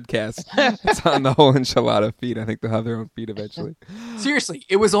out. Broadcast. It's on the whole enchilada feed. I think they'll have their own feed eventually. Seriously,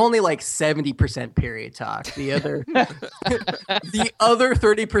 it was only like 70% period talk. The other, the other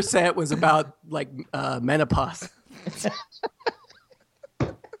 30% was about like menopause.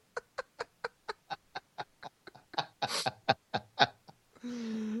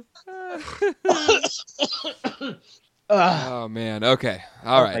 Oh man. Okay.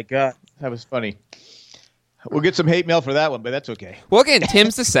 All right. Oh my God, that was funny. We'll get some hate mail for that one, but that's okay. Well, again,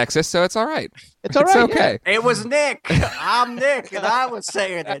 Tim's the sexist, so it's all right. It's all right. Okay. Yeah. It was Nick. I'm Nick, and I was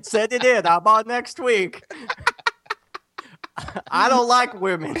saying it. Send it in. I'm on next week. I don't like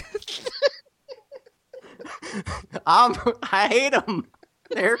women. I hate them.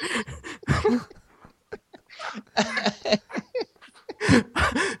 They're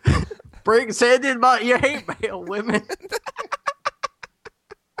send in your hate mail, women.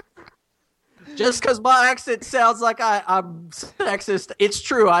 Just because my accent sounds like I'm sexist, it's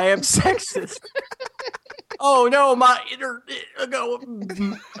true. I am sexist. Oh no, my inner.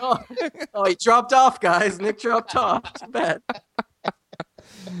 Oh, he dropped off, guys. Nick dropped off. Too bad.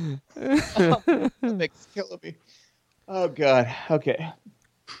 Nick's killing me. Oh God. Okay.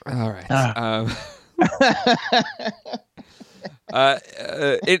 All right.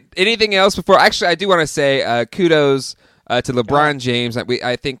 Anything else before? Actually, I do want to say kudos to LeBron James.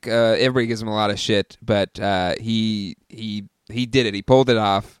 I think everybody gives him a lot of shit, but he did it. He pulled it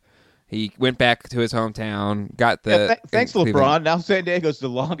off. He went back to his hometown. Got the thanks, LeBron. Now San Diego's the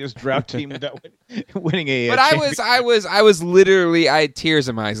longest drought team without winning a. But I was literally, I had tears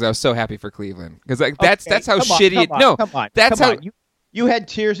in my eyes. I was so happy for Cleveland because that's how shitty. That's how. You had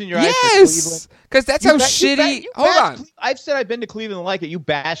tears in your eyes for Cleveland? Yes, because that's how shitty... Hold on. I've said I've been to Cleveland and like it. You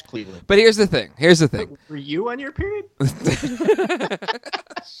bash Cleveland. But here's the thing. Were you on your period?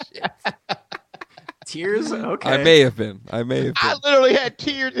 Tears? Okay. I may have been. I literally had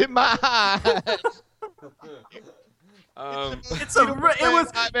tears in my eyes.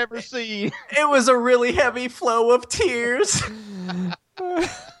 I've ever seen. It was a really heavy flow of tears.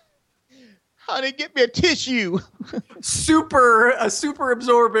 Honey, get me a tissue. super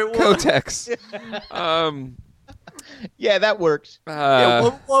absorbent one. Kotex. Yeah, that works.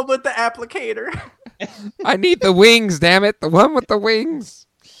 One with the applicator. I need the wings, damn it. The one with the wings.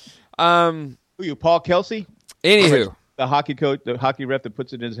 Who you, Paul Kelsey? Anywho. The hockey coach, the hockey ref that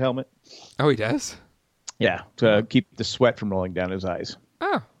puts it in his helmet. Oh, he does? Yeah, to keep the sweat from rolling down his eyes.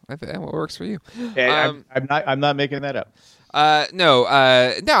 Oh, that works for you. Yeah, I'm not making that up. No,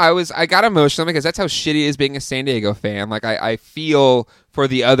 I got emotional because that's how shitty it is being a San Diego fan. Like I feel for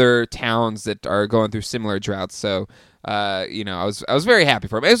the other towns that are going through similar droughts. So, I was very happy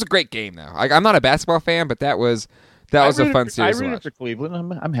for him. It was a great game though. Like I'm not a basketball fan, but that was a fun series. I rooted for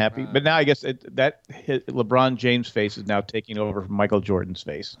Cleveland. I'm happy, but now I guess LeBron James' face is now taking over from Michael Jordan's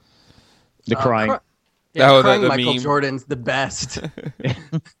face. The crying. Crying Michael meme. Jordan's the best.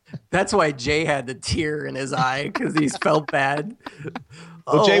 That's why Jay had the tear in his eye because he felt bad.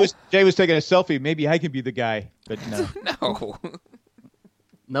 Well, Jay was taking a selfie. Maybe I can be the guy, but no.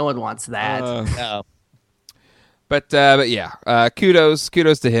 No one wants that. No. But yeah, kudos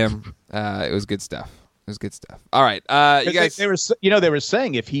to him. It was good stuff. All right, you guys. They were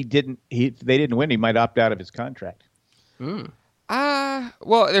saying if they didn't win, he might opt out of his contract.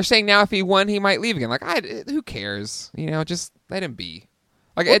 Well, they're saying now if he won, he might leave again. Like, who cares? Just let him be.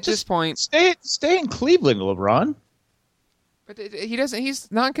 Like, at this point, stay in Cleveland, LeBron. But he doesn't.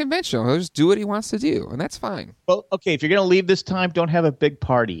 He's non-conventional. He'll just do what he wants to do, and that's fine. Well, okay, if you're going to leave this time, don't have a big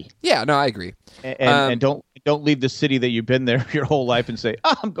party. Yeah, no, I agree. And don't leave the city that you've been there your whole life and say,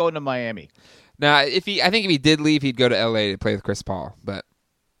 "Oh, I'm going to Miami." Now, I think if he did leave, he'd go to L.A. to play with Chris Paul. But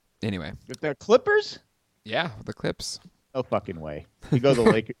anyway, with the Clippers. Yeah, the Clips. No fucking way. He goes to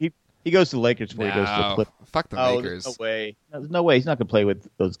the Lakers. He goes to the Lakers before he goes to the Clippers. Fuck the Lakers. There's no way. There's no way. He's not going to play with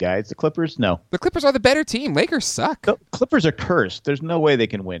those guys. The Clippers, no. The Clippers are the better team. Lakers suck. The Clippers are cursed. There's no way they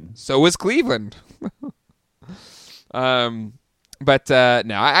can win. So is Cleveland. But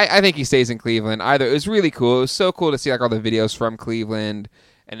no, I think he stays in Cleveland. Either it was really cool. It was so cool to see like all the videos from Cleveland,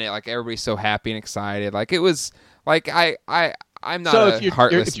 and like everybody's so happy and excited. Like it was like I'm not a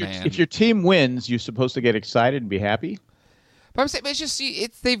heartless man. If your team wins, you're supposed to get excited and be happy. But I'm saying it's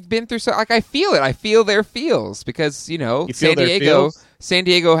just they've been through so like I feel it. I feel their feels because San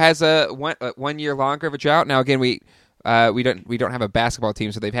Diego has a 1 year longer of a drought. Now again we don't have a basketball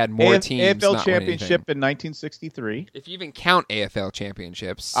team, so they've had more teams. AFL championship in 1963. If you even count AFL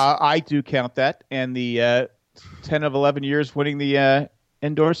championships, I do count that, and the 10 of 11 years winning the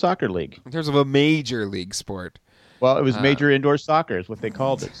indoor soccer league. In terms of a major league sport. Well, it was major indoor soccer is what they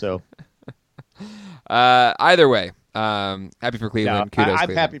called it. So either way. Happy for Cleveland. No, Kudos. I'm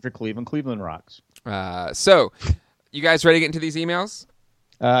Cleveland. happy for Cleveland. Cleveland rocks. So, you guys ready to get into these emails?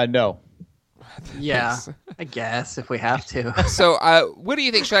 No. Yeah, I guess if we have to. So, what do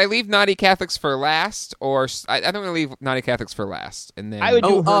you think? Should I leave Naughty Catholics for last, or I think I'm going to leave Naughty Catholics for last, and then I would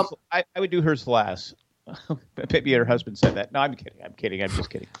do hers. I would do hers last. Maybe her husband said that. No, I'm kidding. I'm just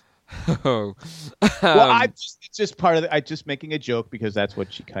kidding. Oh. Well, it's just part of I'm just making a joke because that's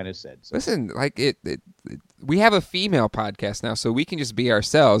what she kind of said. So. Listen, like we have a female podcast now, so we can just be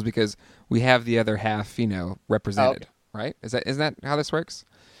ourselves because we have the other half, represented, right? Isn't that how this works?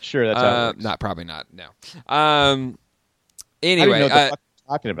 Sure, that's how it works. Probably not. No. I Anyway, don't know what the fuck you're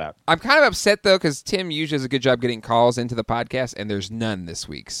talking about. I'm kind of upset though because Tim usually does a good job getting calls into the podcast, and there's none this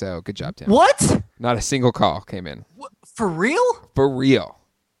week. So good job, Tim. What? Not a single call came in. For real? For real.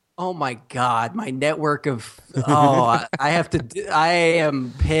 Oh my God, my network of I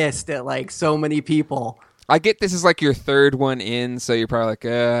am pissed at like so many people. I get this is like your third one in, so you're probably like,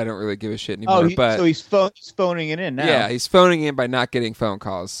 I don't really give a shit anymore. So he's phoning it in now. Yeah, he's phoning in by not getting phone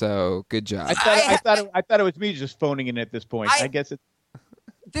calls. So good job. I thought it was me just phoning in at this point. I guess it's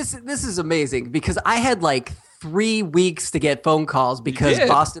this is amazing because I had like 3 weeks to get phone calls because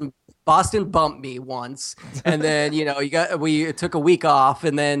Boston bumped me once, and then we took a week off,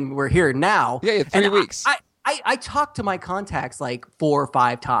 and then we're here now. Yeah, 3 weeks. I talked to my contacts like 4 or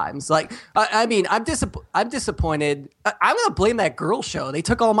 5 times. Like, I mean, I'm disappointed. I'm gonna blame that girl show. They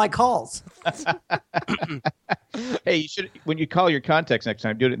took all my calls. Hey, you should when you call your contacts next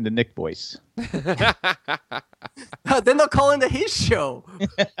time, do it in the Nick voice. Then they'll call into his show.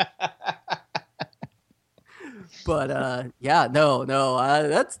 But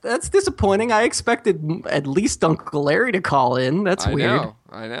that's disappointing. I expected at least Uncle Larry to call in. That's weird.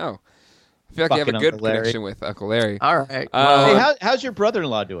 I know. I feel like you have a good connection with Uncle Larry. All right. Hey, how's your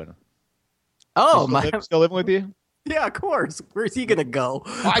brother-in-law doing? Oh, still living with you? Yeah, of course. Where's he gonna go?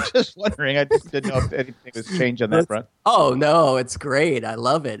 I'm just wondering. I just didn't know if anything was changed on that front. Oh no, it's great. I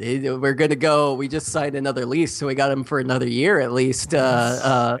love it. We're gonna go. We just signed another lease, so we got him for another year at least.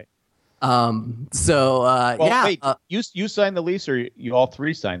 Wait, you signed the lease, or you all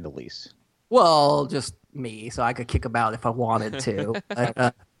three signed the lease? Well, just me, so I could kick him out if I wanted to.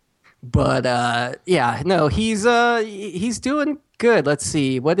 He's doing good. Let's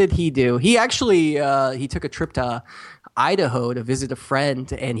see, what did he do? He actually he took a trip to Idaho to visit a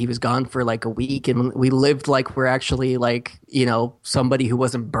friend, and he was gone for like a week, and we lived like we're actually like somebody who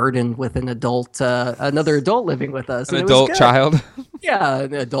wasn't burdened with an adult, another adult living with us, an adult child. Yeah,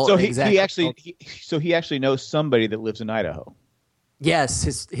 an adult. So exactly. he actually knows somebody that lives in Idaho. Yes,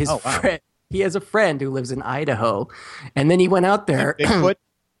 his friend. He has a friend who lives in Idaho, and then he went out there. Bigfoot.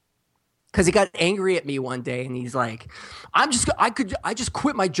 Because he got angry at me one day, and he's like, I just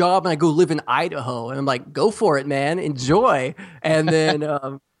quit my job and I go live in Idaho." And I'm like, "Go for it, man, enjoy." And then,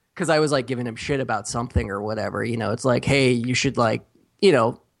 because I was like giving him shit about something or whatever, it's like, "Hey, you should like,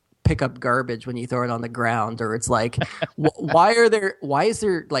 pick up garbage when you throw it on the ground," or it's like, why is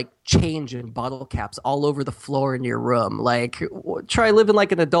there like change in bottle caps all over the floor in your room? Like, try living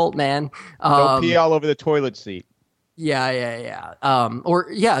like an adult, man. Don't pee all over the toilet seat. Yeah.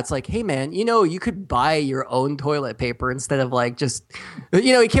 It's like, hey man, you could buy your own toilet paper instead of like just,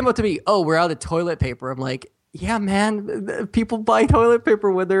 he came up to me, oh, we're out of toilet paper. I'm like, yeah, man, people buy toilet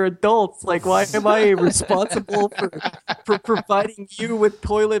paper when they're adults. Like, why am I responsible for providing you with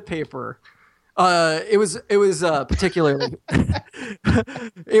toilet paper? It was particularly,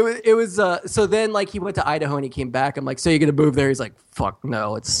 so then like he went to Idaho and he came back. I'm like, so you're going to move there? He's like, fuck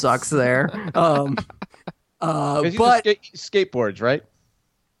no, it sucks there. But skateboards, right?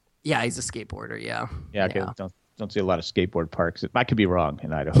 Yeah, he's a skateboarder. Yeah. Yeah. Okay. Yeah. Don't see a lot of skateboard parks. I could be wrong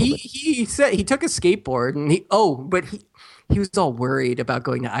in Idaho. He said he took a skateboard and he was all worried about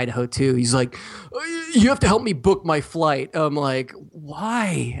going to Idaho too. He's like, you have to help me book my flight. I'm like,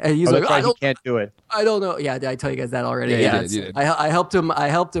 why? And he's like, he can't do it. I don't know. Yeah, did I tell you guys that already? Yeah, you did. I helped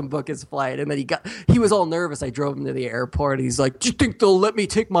him book his flight, and then he was all nervous. I drove him to the airport. And he's like, do you think they'll let me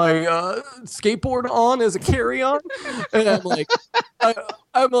take my skateboard on as a carry-on? And I'm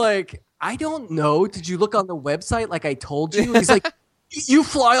like, I don't know. Did you look on the website like I told you? He's like, you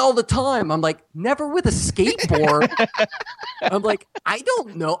fly all the time. I'm like, never with a skateboard. I'm like, I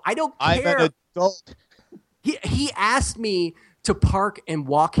don't know. I don't care. I'm an adult. He asked me to park and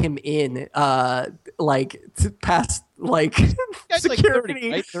walk him in, like to past like security. Like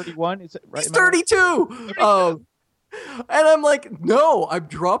 30, right? 31? Is it right? He's 32. And I'm like, no, I'm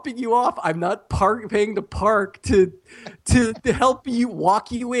dropping you off. I'm not paying to park to help you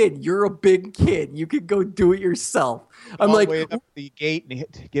walk you in. You're a big kid. You can go do it yourself. I'm like, way up to the gate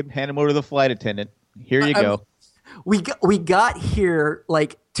and hand him over to the flight attendant. Here you go. We got here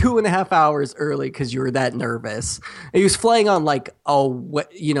like 2.5 hours early because you were that nervous. And he was flying on like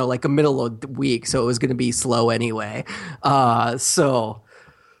like a middle of the week, so it was going to be slow anyway. So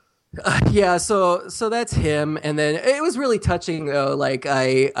that's him. And then it was really touching though. Like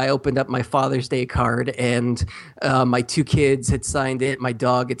I opened up my Father's Day card and my 2 kids had signed it. My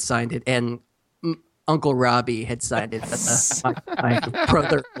dog had signed it, and Uncle Robbie had signed it. My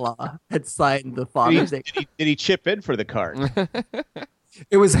brother-in-law had signed the Father's Day. Did he chip in for the card?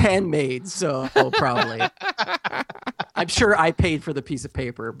 It was handmade, so probably. I'm sure I paid for the piece of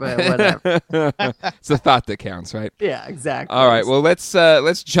paper, but whatever. It's the thought that counts, right? Yeah, exactly. All right, well,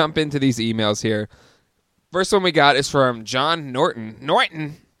 let's jump into these emails here. First one we got is from John Norton.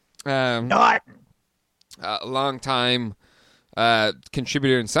 Norton. A long time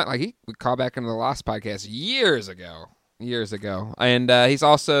contributor and something. Like he would call back into the Lost podcast years ago. And he's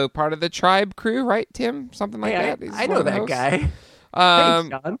also part of the Tribe crew, right, Tim? Something like that. I know that guy. Thanks,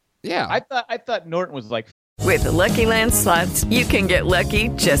 John. Yeah. I thought Norton was like. With the Lucky Land Slots, you can get lucky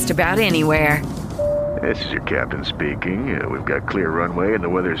just about anywhere. This is your captain speaking. We've got clear runway and the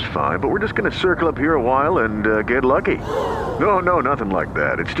weather's fine, but we're just going to circle up here a while and get lucky. No, nothing like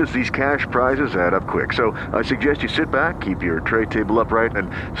that. It's just these cash prizes add up quick. So I suggest you sit back, keep your tray table upright, and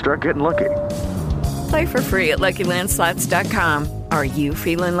start getting lucky. Play for free at LuckyLandSlots.com. Are you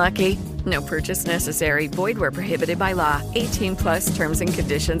feeling lucky? No purchase necessary. Void where prohibited by law. 18+ terms and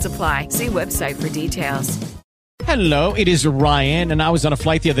conditions apply. See website for details. Hello, it is Ryan, and I was on a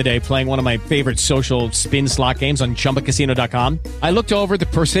flight the other day playing one of my favorite social spin slot games on ChumbaCasino.com. I looked over at the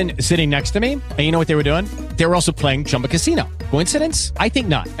person sitting next to me, and you know what they were doing? They were also playing Chumba Casino. Coincidence? I think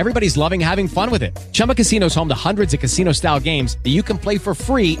not. Everybody's loving having fun with it. Chumba Casino is home to hundreds of casino-style games that you can play for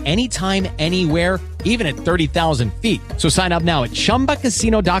free anytime, anywhere, even at 30,000 feet. So sign up now at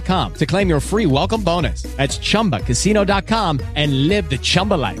ChumbaCasino.com to claim your free welcome bonus. That's ChumbaCasino.com and live the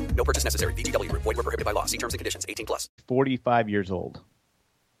Chumba life. No purchase necessary. VGW. Void where prohibited by law. See terms and conditions. 18+. 45 years old.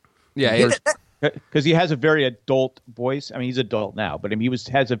 Yeah, because he has a very adult voice. I mean, he's adult now, but I mean, he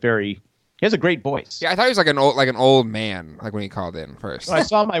has a great voice. Yeah, I thought he was like an old man, like when he called in first. When I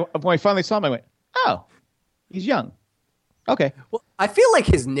finally saw him, I went, "Oh, he's young." Okay. Well, I feel like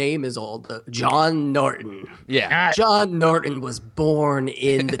his name is old, though. John Norton. Yeah. John Norton was born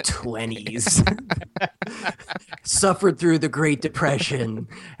in the 20s. Suffered through the Great Depression,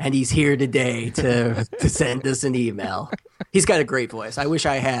 and he's here today to send us an email. He's got a great voice. I wish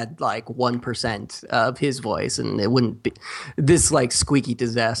I had like 1% of his voice, and it wouldn't be this like squeaky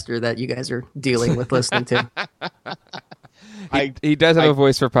disaster that you guys are dealing with listening to. He does have a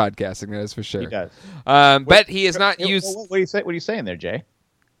voice for podcasting, that is for sure. He does. But he is not used. What are you saying there, Jay?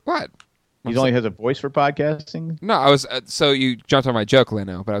 What? He only has a voice for podcasting? No, I was. So you jumped on my joke,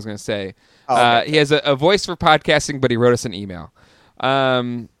 Leno, but I was going to say okay. He has a voice for podcasting, but he wrote us an email.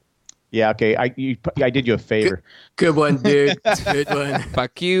 Yeah, okay. I did you a favor. Good one, dude. Good one.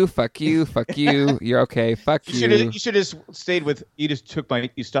 Fuck you. You're okay. Fuck you. You should have stayed with. You just took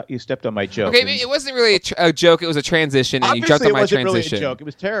you stepped on my joke. Okay, it wasn't really a joke. It was a transition, and you jumped on my transition. Really a joke. It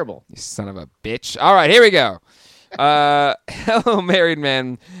was terrible. You son of a bitch. All right, here we go. Hello, married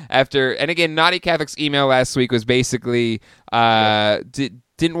men. And again, Naughty Catholic's email last week was basically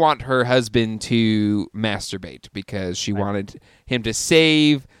didn't want her husband to masturbate because she wanted him to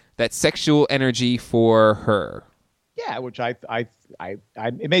save that sexual energy for her. Yeah, which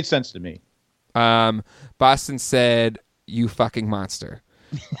it made sense to me. Boston said, "You fucking monster."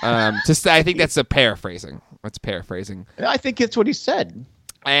 I think that's a paraphrasing. That's paraphrasing. I think it's what he said.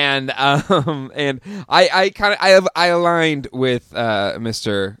 And I aligned with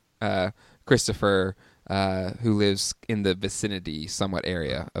Mr. Christopher, who lives in the vicinity, somewhat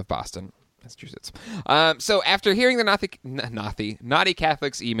area of Boston, Massachusetts. So after hearing the Naughty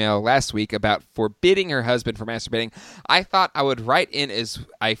Catholic's email last week about forbidding her husband from masturbating, I thought I would write in as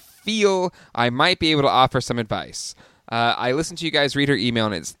I feel I might be able to offer some advice. I listened to you guys read her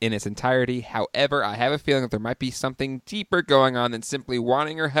email in its entirety. However, I have a feeling that there might be something deeper going on than simply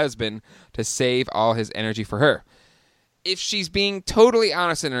wanting her husband to save all his energy for her. If she's being totally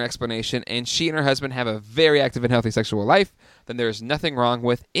honest in her explanation and she and her husband have a very active and healthy sexual life, then there is nothing wrong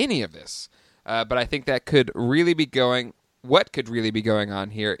with any of this. But I think what could really be going on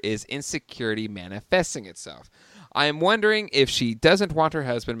here is insecurity manifesting itself. I am wondering if she doesn't want her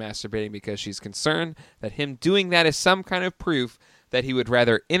husband masturbating because she's concerned that him doing that is some kind of proof that he would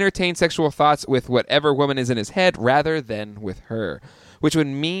rather entertain sexual thoughts with whatever woman is in his head rather than with her, which would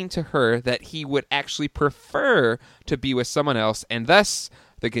mean to her that he would actually prefer to be with someone else, and thus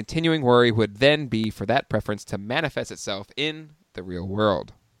the continuing worry would then be for that preference to manifest itself in the real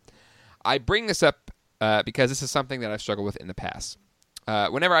world. I bring this up because this is something that I've struggled with in the past.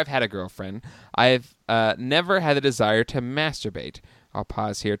 Whenever I've had a girlfriend, I've never had the desire to masturbate. I'll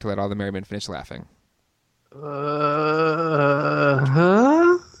pause here to let all the merry men finish laughing.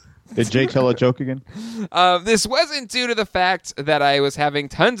 Did Jay tell a joke again? This wasn't due to the fact that I was having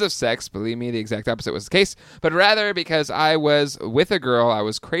tons of sex. Believe me, the exact opposite was the case. But rather because I was with a girl I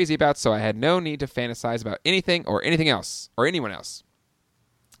was crazy about, so I had no need to fantasize about anything else or anyone else.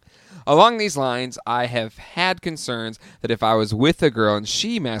 Along these lines, I have had concerns that if I was with a girl and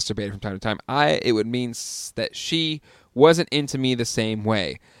she masturbated from time to time, it would mean that she wasn't into me the same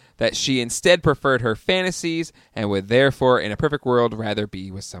way, that she instead preferred her fantasies and would therefore, in a perfect world, rather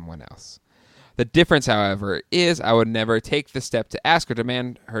be with someone else. The difference, however, is I would never take the step to ask or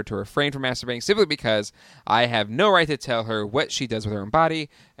demand her to refrain from masturbating simply because I have no right to tell her what she does with her own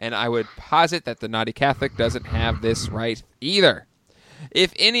body, and I would posit that the Naughty Catholic doesn't have this right either.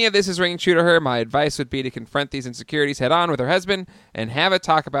 If any of this is ringing true to her, my advice would be to confront these insecurities head on with her husband and have a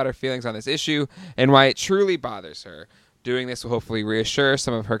talk about her feelings on this issue and why it truly bothers her. Doing this will hopefully reassure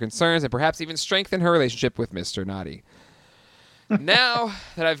some of her concerns and perhaps even strengthen her relationship with Mr. Naughty. Now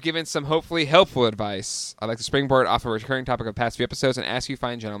that I've given some hopefully helpful advice, I'd like to springboard off a recurring topic of the past few episodes and ask you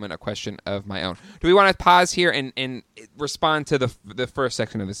fine gentlemen a question of my own. Do we want to pause here and respond to the first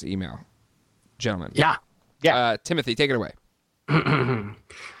section of this email? Gentlemen. Yeah. Timothy, take it away.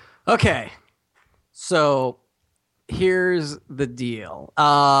 Okay, so here's the deal.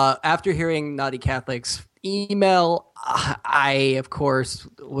 After hearing Naughty Catholic's email, I of course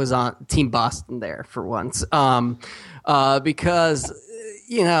was on Team Boston there for once, because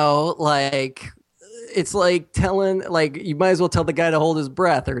it's like telling, you might as well tell the guy to hold his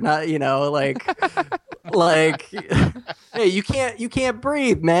breath or not, hey, you can't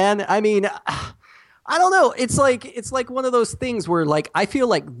breathe, man. I mean, I don't know. It's like one of those things where I feel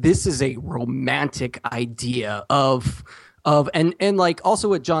like this is a romantic idea of also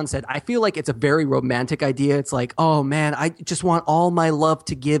what John said. I feel like it's a very romantic idea. It's like, oh man, I just want all my love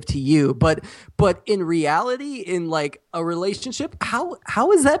to give to you. But in reality, in a relationship,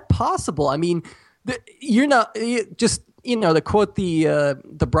 how is that possible? I mean, you're not just, to quote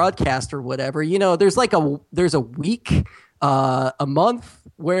the broadcast or whatever, there's a week, a month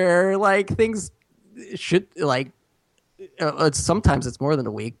where things should sometimes it's more than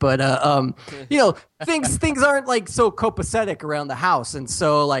a week, but things aren't so copacetic around the house, and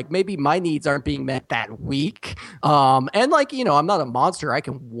so maybe my needs aren't being met that week, and I'm not a monster. I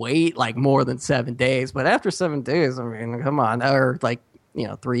can wait more than 7 days, but after 7 days, I mean, come on, or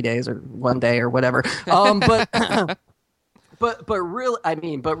 3 days or 1 day or whatever, But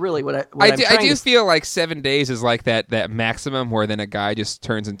really, what I do feel like 7 days is that maximum where then a guy just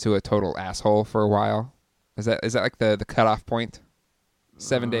turns into a total asshole for a while. Is that the cutoff point?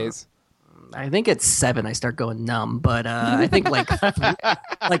 7 days. I think at 7 I start going numb, but I think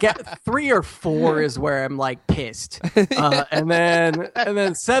at 3 or 4 is where I'm pissed, and then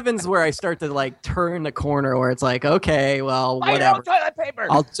 7's where I start to turn the corner where it's okay, well, whatever. Buy your own toilet paper.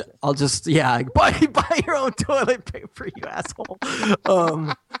 I'll just buy your own toilet paper, you asshole.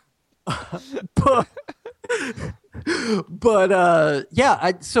 But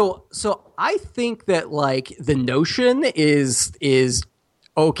yeah, so I think that like the notion is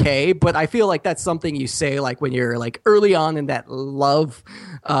okay, but I feel like that's something you say like when you're like early on in that love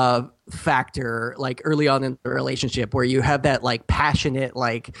factor, like early on in the relationship where you have that like passionate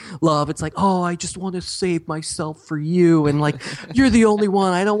like love. It's like, oh, I just want to save myself for you, and like you're the only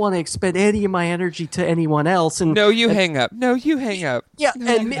one. I don't want to expend any of my energy to anyone else. And hang up. No, you hang up. Yeah,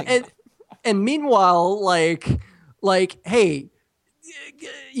 and meanwhile, like, hey,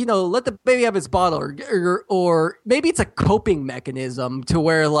 you know, let the baby have its bottle, or maybe it's a coping mechanism to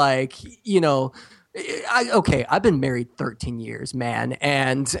where, like, you know, I've been married 13 years, man,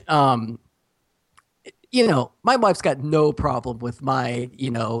 and you know, my wife's got no problem with my,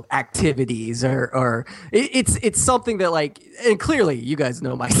 you know, activities or it's something that like, and clearly you guys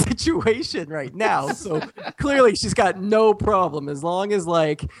know my situation right now. So clearly she's got no problem as long as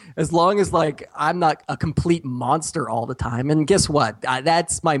like I'm not a complete monster all the time. And guess what?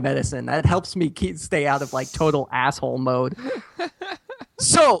 That's my medicine. That helps me stay out of like total asshole mode.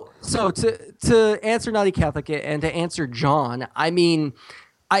 So to answer Naughty Catholic and to answer John, I mean,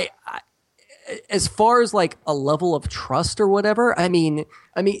 I as far as like a level of trust or whatever, I mean,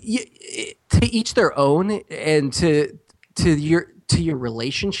 to each their own, and to your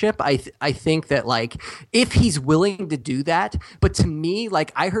relationship, I think that like if he's willing to do that, but to me,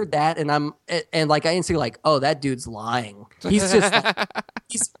 like I heard that and like I didn't say like, oh, that dude's lying. He's just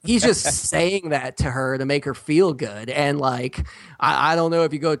he's just saying that to her to make her feel good. And like I don't know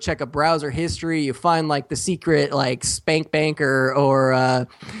if you go check a browser history, you find like the secret like spank banker or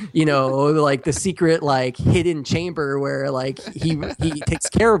you know, like the secret like hidden chamber where like he takes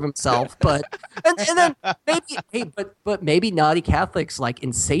care of himself. But and then maybe but maybe Naughty Catholic's like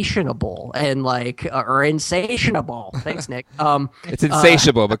insatiable and like or insatiable. Thanks, Nick. It's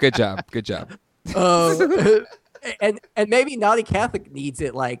insatiable, but good job. And maybe Naughty Catholic needs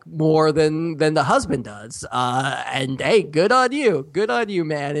it like more than the husband does. And hey, good on you,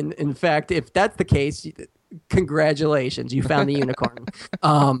 man. And in fact, if that's the case, congratulations, you found the unicorn.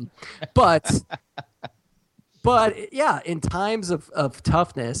 But yeah, in times of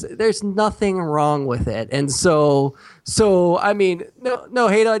toughness, there's nothing wrong with it. And so I mean, no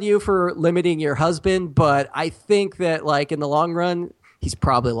hate on you for limiting your husband, but I think that like in the long run, he's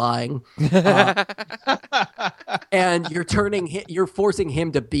probably lying. And you're forcing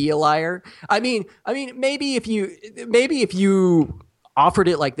him to be a liar. I mean, maybe if you offered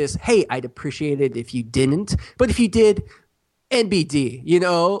it like this, hey, I'd appreciate it if you didn't, but if you did, NBD, you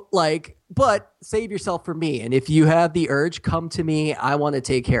know, like, but save yourself for me. And if you have the urge, come to me. I want to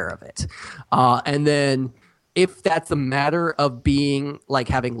take care of it. And then if that's a matter of being like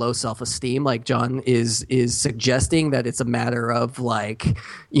having low self-esteem, like John is suggesting that it's a matter of like,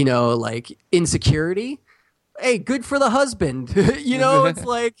 you know, like insecurity. Hey, good for the husband. You know, it's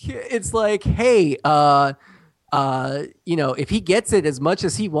like, hey, you know, if he gets it as much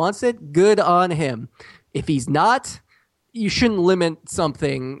as he wants it, good on him. If he's not, you shouldn't limit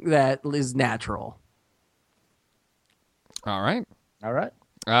something that is natural. All right.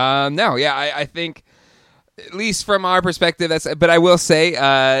 No, yeah, I think, at least from our perspective, but I will say,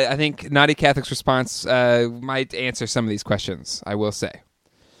 I think Naughty Catholic's response might answer some of these questions, I will say.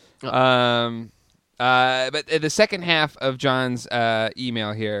 But the second half of John's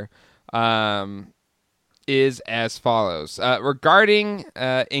email here is as follows. Regarding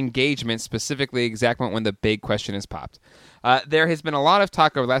engagement, specifically exactly when the big question is popped. There has been a lot of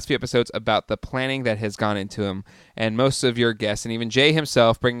talk over the last few episodes about the planning that has gone into them, and most of your guests, and even Jay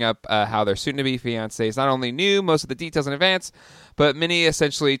himself, bringing up how their soon-to-be fiancés not only knew most of the details in advance, but many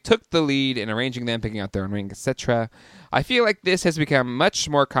essentially took the lead in arranging them, picking out their own ring, etc. I feel like this has become much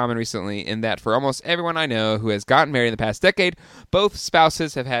more common recently in that for almost everyone I know who has gotten married in the past decade, both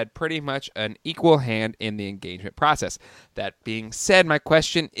spouses have had pretty much an equal hand in the engagement process. That being said, my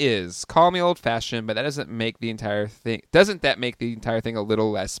question is, call me old-fashioned, but that doesn't that make the entire thing a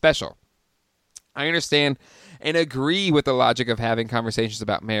little less special? I understand and agree with the logic of having conversations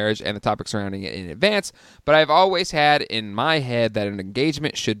about marriage and the topic surrounding it in advance, but I've always had in my head that an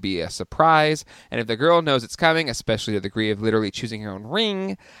engagement should be a surprise, and if the girl knows it's coming, especially to the degree of literally choosing her own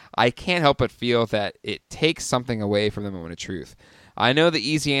ring, I can't help but feel that it takes something away from the moment of truth. I know the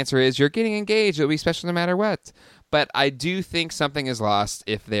easy answer is you're getting engaged, it'll be special no matter what. But I do think something is lost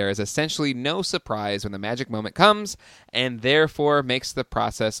if there is essentially no surprise when the magic moment comes, and therefore makes the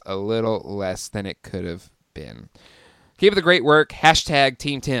process a little less than it could have been. Keep up the great work. #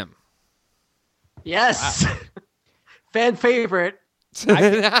 Team Tim. Yes. Wow. Fan favorite.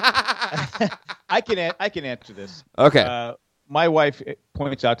 I can answer this. Okay. my wife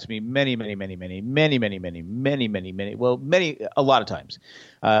points out to me a lot of times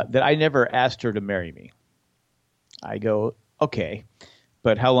that I never asked her to marry me. I go, okay,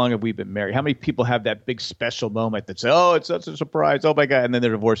 but how long have we been married? How many people have that big special moment that say, oh, it's such a surprise, oh my God, and then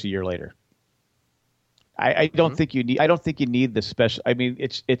they're divorced a year later? I don't think you need. I don't think you need the special. I mean,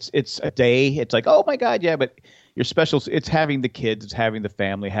 it's a day. It's like, oh my God, yeah, but your special. It's having the kids, it's having the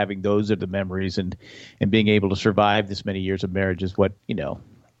family, having those are the memories, and being able to survive this many years of marriage is what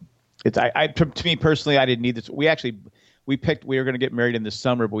It's to me personally, I didn't need this. We picked. We were going to get married in the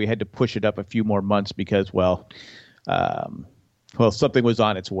summer, but we had to push it up a few more months because something was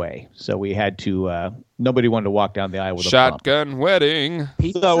on its way. So we had to. Nobody wanted to walk down the aisle with a shotgun wedding.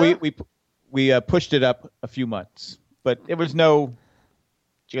 So we pushed it up a few months, but it was no.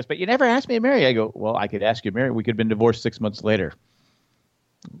 She goes, but you never asked me to marry. I go, well, I could ask you to marry. We could have been divorced 6 months later.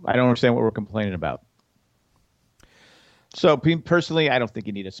 I don't understand what we're complaining about. So personally, I don't think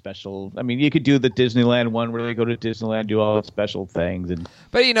you need a special. I mean, you could do the Disneyland one where they go to Disneyland, do all the special things,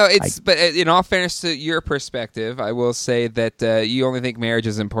 But but in all fairness to your perspective, I will say that you only think marriage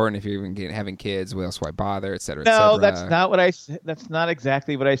is important if you're even having kids. Well, else why bother, et cetera, et No, cetera. that's not what I said. That's not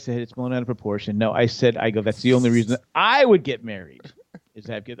exactly what I said. It's blown out of proportion. No, I go. That's the only reason I would get married is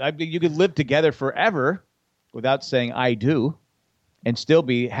to have kids. You could live together forever without saying I do, and still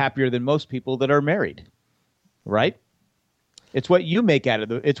be happier than most people that are married, right? It's what you make out of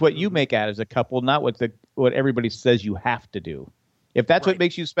it's what you make out as a couple, not what everybody says you have to do. If that's what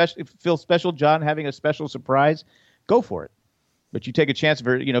makes you feel special, John, having a special surprise, go for it. But you take a chance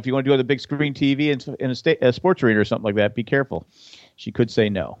for if you want to do it on the big screen TV in a sports arena or something like that, be careful. She could say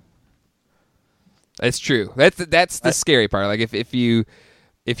no. That's true. That's the scary part. Like if you're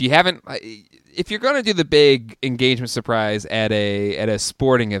going to do the big engagement surprise at a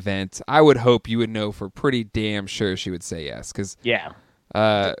sporting event, I would hope you would know for pretty damn sure she would say yes. But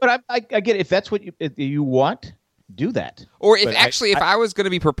I get it. If that's what you want, do that. Or if I was going to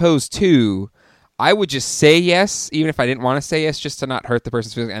be proposed to, I would just say yes, even if I didn't want to say yes, just to not hurt the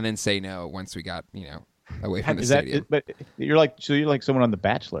person's feelings, and then say no once we got away from the stadium. But you're like someone on The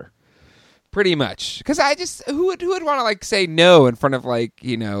Bachelor. Pretty much, because who would want to say no in front of what if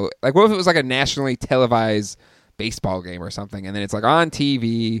it was like a nationally televised baseball game or something, and then it's on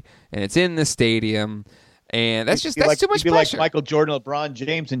TV and it's in the stadium, and that's too much pressure. Like Michael Jordan, LeBron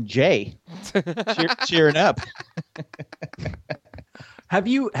James, and Jay cheering up. Have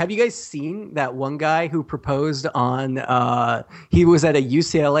you guys seen that one guy who proposed on? He was at a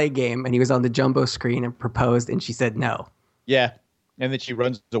UCLA game and he was on the jumbo screen and proposed, and she said no. Yeah. And then she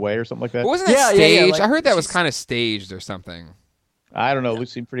runs away or something like that. But wasn't that staged? I heard that was kind of staged or something. I don't know. It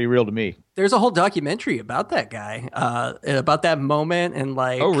seemed pretty real to me. There's a whole documentary about that guy, about that moment, and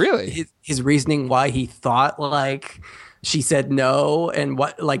oh, really? His reasoning why he thought she said no, and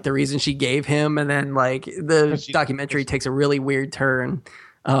what the reason she gave him, and then the documentary takes a really weird turn.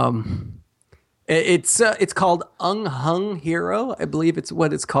 It's called Unhung Hero, I believe it's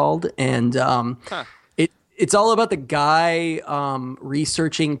what it's called, and It's all about the guy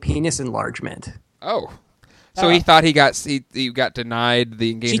researching penis enlargement. Oh, so he thought he got denied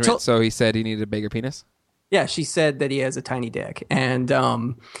the engagement, so he said he needed a bigger penis. Yeah, she said that he has a tiny dick, and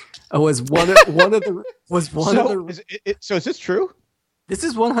was one of the. So is this true? This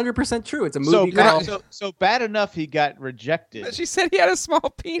is 100% true. It's a movie. So bad enough he got rejected. She said he had a small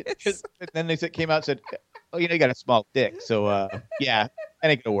penis. And then they came out and said, "Oh, you got a small dick, so yeah,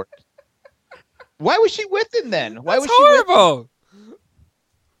 that ain't gonna work." Why was she with him then? Why was she horrible?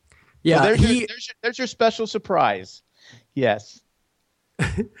 Yeah, well, there's your special surprise. Yes.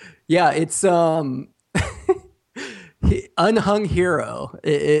 Yeah, it's Unhung Hero.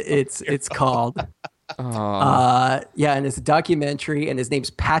 It's called. Yeah, and it's a documentary, and his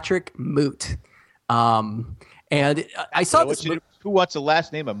name's Patrick Moot. And I saw this. Who wants the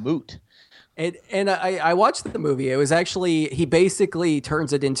last name of Moot? And I watched the movie. It was actually, he basically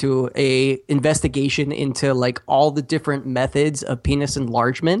turns it into a investigation into all the different methods of penis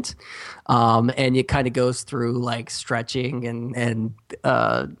enlargement, and it kind of goes through stretching and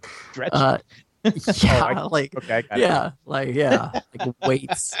stretching.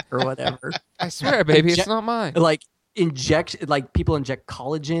 Weights or whatever. I swear, baby, it's not mine. People inject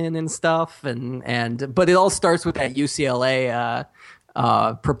collagen and stuff, but it all starts with that UCLA.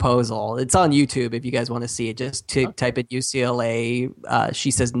 Proposal. It's on YouTube if you guys want to see it. Just type in UCLA.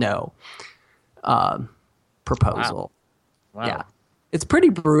 She says no. Proposal. Wow. Yeah, it's pretty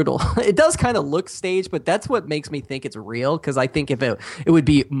brutal. It does kind of look staged, but that's what makes me think it's real. Because I think if it would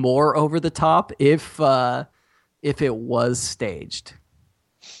be more over the top if it was staged.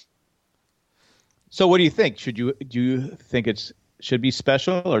 So what do you think? Do you think should be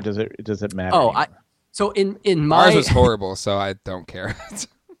special, or does it matter? Oh, so in my ours was horrible, so I don't care.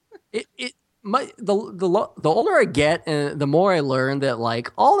 The older I get, the more I learn that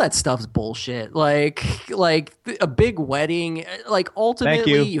like all that stuff's bullshit. Like a big wedding, like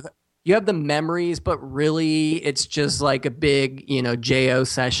ultimately you have the memories, but really it's just like a big, JO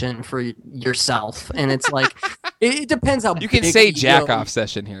session for yourself. And it's like, it depends how you can say jack off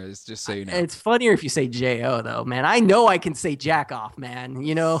session here, is just so you know. It's funnier if you say JO though, man. I know I can say jack off, man. I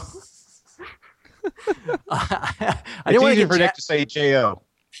didn't want to say JO.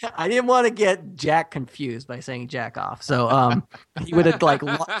 I didn't want to get Jack confused by saying jack off. So he would have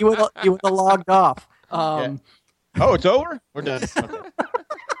he would have logged off. Oh, it's over? We're done. Okay.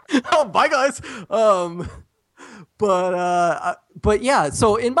 Oh, bye guys. But yeah,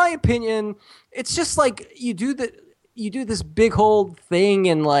 so in my opinion, it's just like you do this big whole thing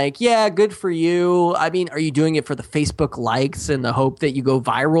and like, yeah, good for you. I mean, are you doing it for the Facebook likes and the hope that you go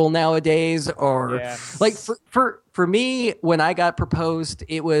viral nowadays? Or like for me, when I got proposed,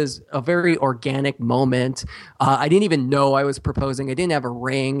 it was a very organic moment. I didn't even know I was proposing. I didn't have a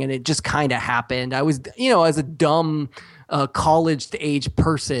ring and it just kind of happened. I was, as a dumb college age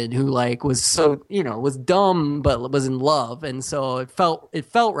person who like was so was dumb but was in love, and so it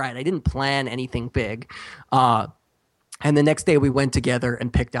felt right. I didn't plan anything big, and the next day we went together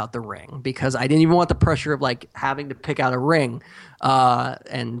and picked out the ring because I didn't even want the pressure of like having to pick out a ring.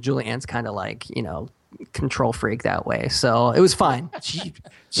 And Julianne's kind of like control freak that way, so it was fine.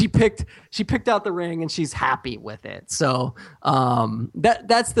 She picked out the ring and she's happy with it. So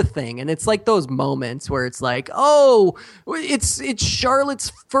that's the thing, and it's like those moments where it's like, oh, it's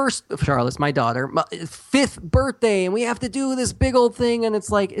Charlotte's my daughter, 5th birthday, and we have to do this big old thing, and it's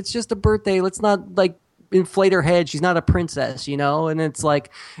like, it's just a birthday. Let's not like inflate her head. She's not a princess, and it's like,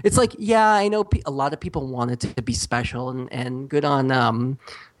 yeah, I know a lot of people want it to be special, and good on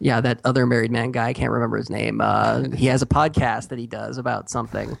that other married man guy. I can't remember his name. He has a podcast that he does about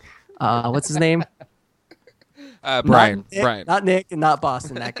something. What's his name? Brian. Not Nick and not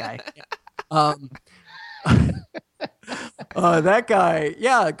Boston. That guy. That guy.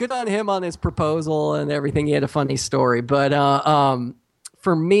 Yeah, good on him on his proposal and everything. He had a funny story, but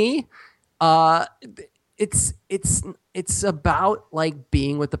for me, it's about like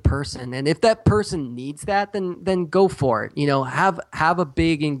being with the person, and if that person needs that, then go for it. Have a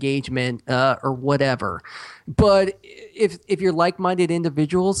big engagement or whatever. But if you're like-minded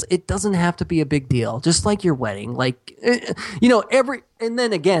individuals, it doesn't have to be a big deal. Just like your wedding, like and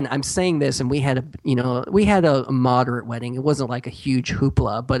then again, I'm saying this, and we had a moderate wedding. It wasn't like a huge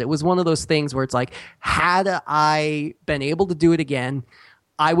hoopla, but it was one of those things where it's like, had I been able to do it again,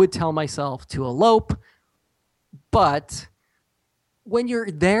 I would tell myself to elope. But when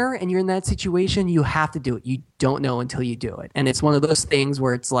you're there and you're in that situation, you have to do it. You don't know until you do it. And it's one of those things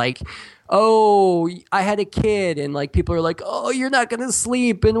where it's like, oh, I had a kid, and like people are like, oh, you're not going to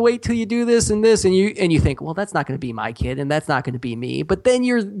sleep, and wait till you do this and this. And you think, well, that's not going to be my kid, and that's not going to be me. But then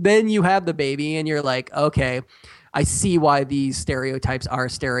you have the baby, and you're like, okay, I see why these stereotypes are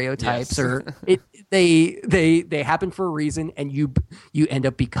stereotypes, yes. Or they happen for a reason, and you end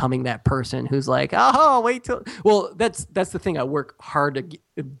up becoming that person who's like, oh, wait till. Well, that's the thing I work hard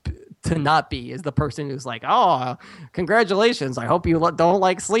to not be, is the person who's like, oh, congratulations, I hope you don't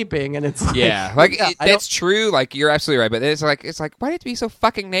like sleeping, and it's like, that's true. Like, you're absolutely right, but it's like why do you have to be so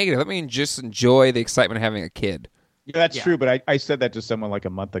fucking negative? Let me just enjoy the excitement of having a kid. Yeah, that's true, but I said that to someone like a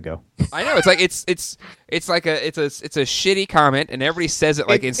month ago. I know, it's like it's like a shitty comment, and everybody says it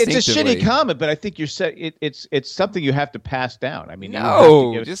like instinctively. It's a shitty comment, but I think it's something you have to pass down. I mean,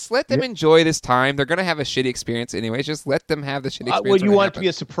 no, just let them enjoy this time. They're gonna have a shitty experience anyway. Just let them have the shitty experience. Well, you want it to be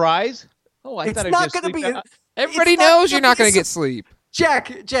a surprise? Oh, I thought it's not going to be. Everybody knows you're not going to get sleep.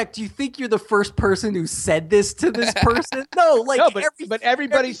 Jack, do you think you're the first person who said this to this person? No, but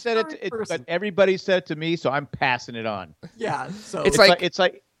everybody said it. But everybody said it to me, so I'm passing it on. Yeah, so it's like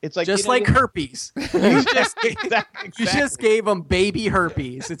just like herpes. You just gave them baby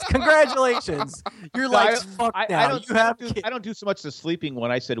herpes. It's congratulations. You're fuck now. I don't do so much the sleeping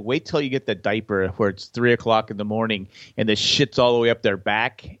one. I said wait till you get the diaper where it's 3:00 in the morning and the shit's all the way up their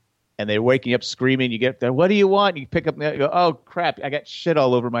back. And they're waking up screaming. You get there. What do you want? You pick up. You go, oh crap! I got shit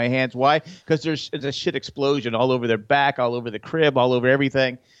all over my hands. Why? Because there's a shit explosion all over their back, all over the crib, all over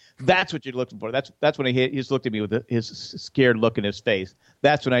everything. That's what you're looking for. That's when he just looked at me with his scared look in his face.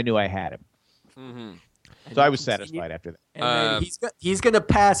 That's when I knew I had him. Mm-hmm. So I was satisfied after that. And he's going to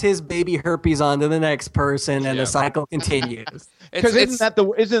pass his baby herpes on to the next person, and the cycle continues. Because isn't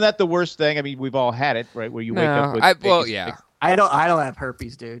that the worst thing? I mean, we've all had it, right? Where you wake up with I don't have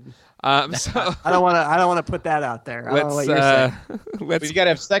herpes, dude. So I don't want to put that out there. I don't know what you're saying. But you got to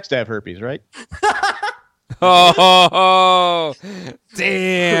have sex to have herpes, right? Oh,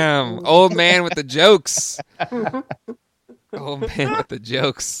 damn. Old man with the jokes. Old man with the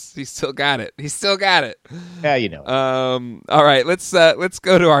jokes. He still got it. Yeah, you know. All right, let's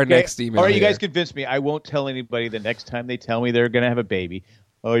go to our next email. All right, you here. guys convinced me. I won't tell anybody the next time they tell me they're going to have a baby.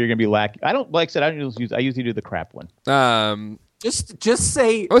 Oh, you're going to be lacking. I don't, like I said, I usually do the crap one. Just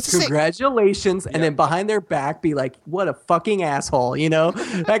say congratulations, and then behind their back be like, "What a fucking asshole!" You know,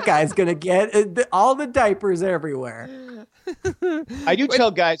 that guy's gonna get all the diapers everywhere. I do tell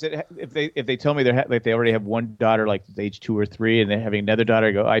guys that if they tell me they already have one daughter, like age 2 or 3, and they're having another daughter,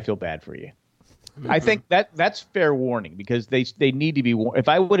 I go, I feel bad for you. I think that's fair warning because they need to be warned. If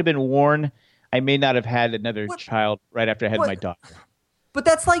I would have been warned, I may not have had another child right after I had my daughter. But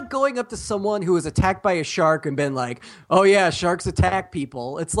that's like going up to someone who was attacked by a shark and been like, "Oh yeah, sharks attack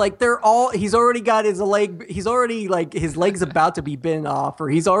people." It's like he's already got his leg. He's already like his leg's about to be bitten off, or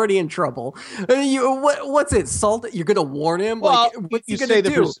he's already in trouble. What's it? Salt? You're gonna warn him? Well, like, what's he gonna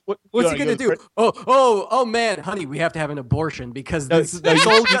do? What's he gonna do? Oh man, honey, we have to have an abortion because this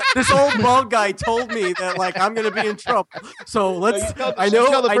old bald guy told me that like I'm gonna be in trouble. So let's. I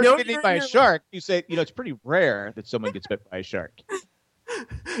know you're bitten by a shark. You say it's pretty rare that someone gets bit by a shark.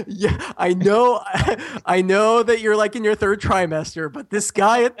 Yeah, I know that you're like in your 3rd trimester, but this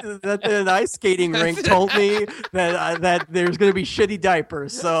guy at the ice skating rink told me that there's going to be shitty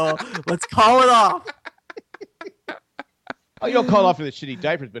diapers. So let's call it off. Oh, you don't call off for the shitty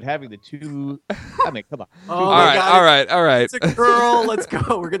diapers, but having the two. I mean, come on. Oh, all right. It's a girl. Let's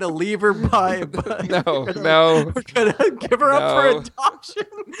go. We're gonna leave her by. No. We're gonna give her up for adoption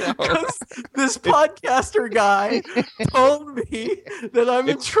because this podcaster guy told me that I'm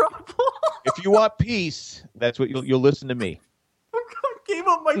in trouble. If you want peace, that's what you'll listen to me. I gave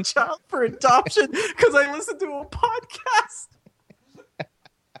up my child for adoption because I listened to a podcast.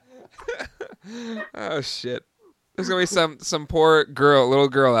 Oh shit. There's gonna be some poor little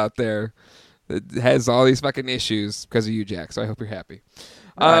girl out there that has all these fucking issues because of you, Jack. So I hope you're happy.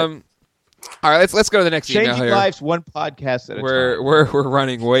 All right, let's go to the next email Changing here. Lives one podcast at a time. We're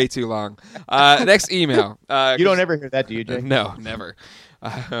running way too long. Next email. You don't ever hear that, do you, Jay? No, never.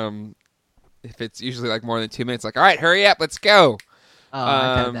 If it's usually like more than 2 minutes, like, all right, hurry up, let's go.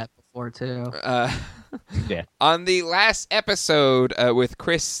 I've had that before too. Yeah. On the last episode with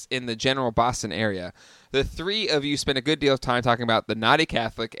Chris in the general Boston area, the 3 of you spent a good deal of time talking about the naughty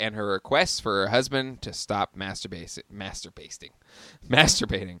Catholic and her requests for her husband to stop masturbating.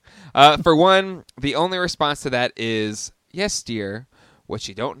 For one, the only response to that is, yes, dear, what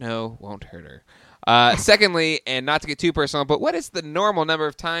you don't know won't hurt her. Secondly, and not to get too personal, but what is the normal number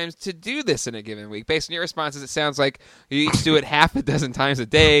of times to do this in a given week? Based on your responses, it sounds like you each do it half a dozen times a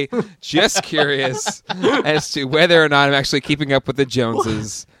day. Just curious as to whether or not I'm actually keeping up with the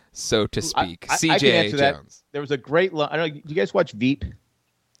Joneses, so to speak. I CJ can answer Jones. that. There was a great line. I don't know. Do you guys watch Veep?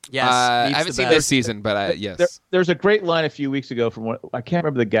 Yes, I haven't seen this season, but yes. There's a great line a few weeks ago from I can't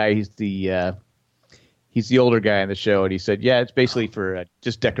remember the guy. He's the older guy on the show, and he said, "Yeah, it's basically for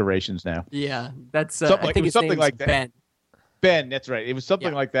just decorations now." Yeah, that's I think it's something like that. Ben. Ben, that's right. It was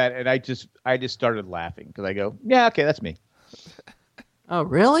something like that, and I just started laughing because I go, "Yeah, okay, that's me." Oh,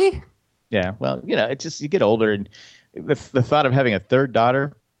 really? Yeah. Well, it's just you get older, and the thought of having a 3rd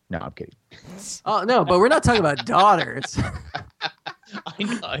daughter. No, I'm kidding. Oh no, but we're not talking about daughters.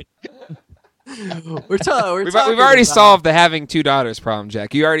 I know. We've already solved the having 2 daughters problem,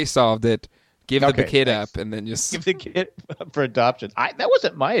 Jack. You already solved it. Give the kid up and then just give the kid up for adoption. That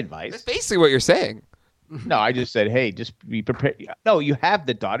wasn't my advice. That's basically what you're saying. No, I just said, hey, just be prepared. No, you have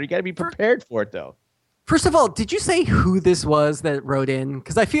the daughter. You got to be prepared for it, though. First of all, did you say who this was that wrote in?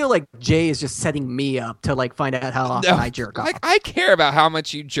 Because I feel like Jay is just setting me up to like find out how often I jerk off. I care about how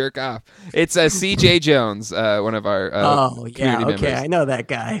much you jerk off. It's CJ Jones, one of our community members. I know that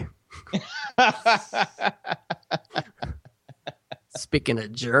guy. Speaking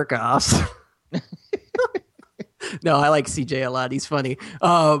of jerk offs. No, I like CJ a lot. He's funny.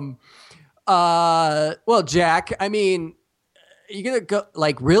 Well, Jack, I mean, you gonna go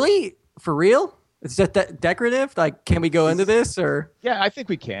like really for real? It's just that decorative. Like, can we go into this or? Yeah, I think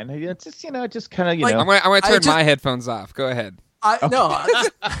we can. It's just just kind of like, I'm gonna turn my headphones off. Go ahead. I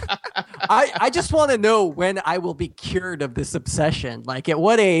just want to know when I will be cured of this obsession. Like, at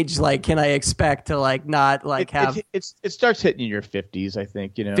what age, like, can I expect to like not like have? It starts hitting in your 50s, I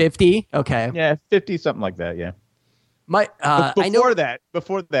think. 50. Okay. Yeah, 50, something like that. Yeah.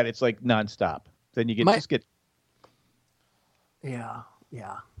 Before that, it's like nonstop. Then you get Yeah.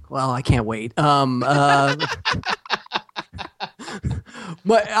 Well, I can't wait.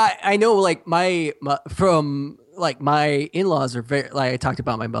 But I know, like my in-laws are very, like I talked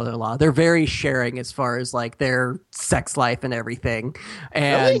about my mother-in-law. They're very sharing as far as like their sex life and everything.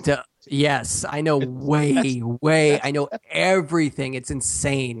 And yes, I know I know everything. It's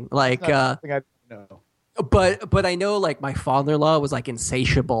insane. Like, Something I know. but I know like my father-in-law was like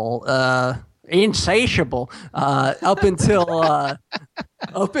insatiable up until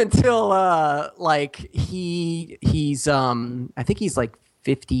like he's I think he's like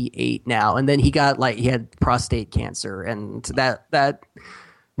 58 now, and then he had prostate cancer, and that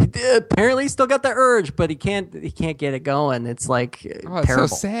apparently he's still got the urge, but he can't get it going. It's like it's terrible.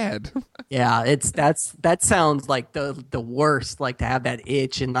 so sad. Yeah, that sounds like the worst, like to have that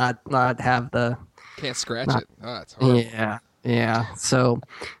itch and not have the Can't scratch it. Oh, it's horrible. Yeah. So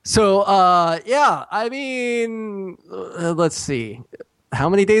yeah, I mean, let's see. How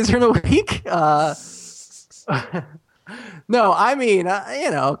many days are in a week? No, I mean,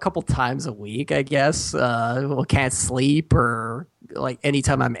 a couple times a week, I guess. Can't sleep, or like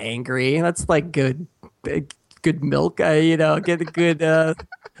anytime I'm angry. That's like good milk. Get a good good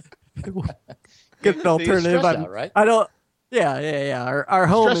alternative. Stress out, right? I don't. Yeah. Our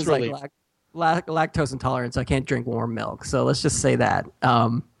home Stress is relief. like lactose intolerant, so I can't drink warm milk. So let's just say that.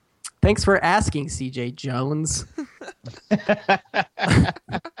 Thanks for asking, CJ Jones.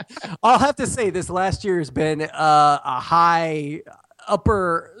 I'll have to say this last year has been a high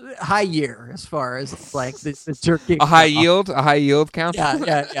year as far as like the jerky. A high yield count.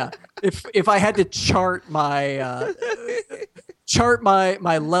 Yeah. If I had to chart my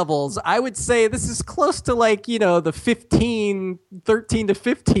levels, I would say this is close to like, the 13 to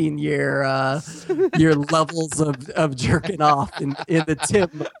 15 year levels of jerking off in the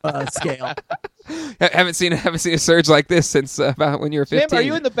Tim scale. Haven't seen a surge like this since about when you were 15. Tim, are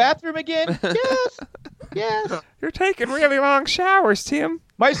you in the bathroom again? Yes. You're taking really long showers, Tim.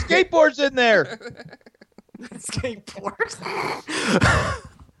 My skateboard's in there. Skateboard.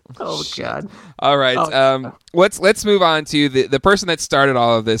 Oh God! All right, let's move on to the person that started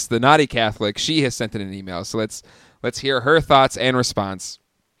all of this, the Naughty Catholic. She has sent in an email, so let's hear her thoughts and response.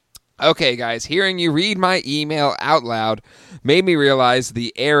 Okay, guys, hearing you read my email out loud made me realize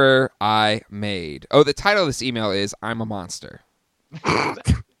the error I made. Oh, the title of this email is "I'm a Monster."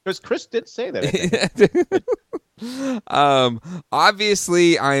 Because Chris did say that.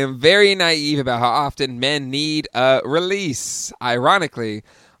 Obviously, I am very naive about how often men need a release. Ironically,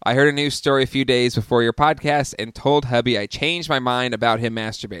 I heard a news story a few days before your podcast and told hubby I changed my mind about him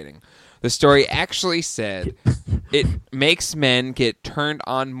masturbating. The story actually said it makes men get turned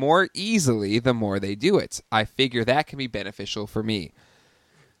on more easily the more they do it. I figure that can be beneficial for me.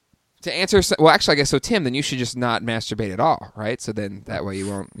 To answer, well, actually, I guess so, Tim, then you should just not masturbate at all, right? So then that way you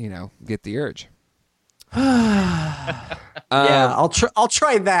won't, get the urge. Yeah, I'll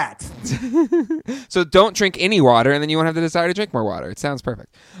try that. So don't drink any water, and then you won't have the desire to drink more water. It sounds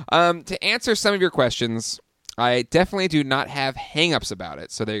perfect. To answer some of your questions, I definitely do not have hang-ups about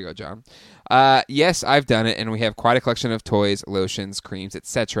it. So there you go, John. Yes, I've done it, and we have quite a collection of toys, lotions, creams,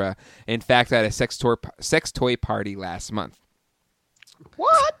 etc. In fact, I had a sex toy party last month.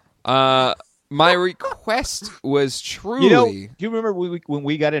 What? My request was truly... do you remember when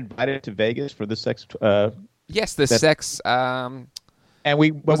we got invited to Vegas for the sex... yes, the sex... and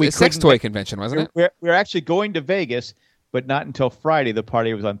we sex toy convention, wasn't it? We were actually going to Vegas, but not until Friday. The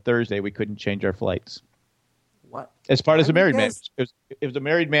party was on Thursday. We couldn't change our flights. What? As part of a married man. It was a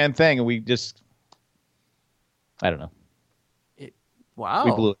married man thing, and we just... I don't know. Wow.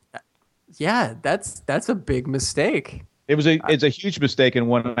 We blew it. Yeah, that's a big mistake. It's a huge mistake and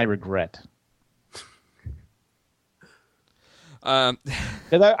one I regret. I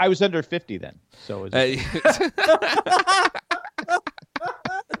was under 50 then, so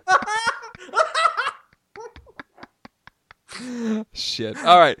shit.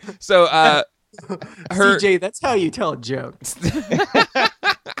 All right, so CJ, that's how you tell jokes.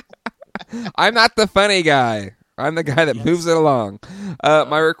 I'm not the funny guy. I'm the guy that moves it along.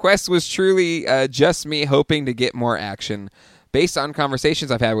 My request was truly just me hoping to get more action. Based on conversations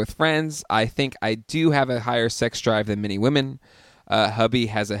I've had with friends, I think I do have a higher sex drive than many women. Hubby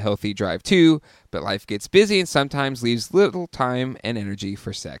has a healthy drive too, but life gets busy and sometimes leaves little time and energy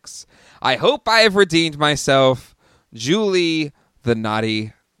for sex. I hope I have redeemed myself. Julie, the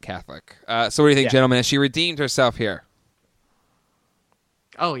Naughty Catholic. So what do you think, gentlemen? Has she redeemed herself here?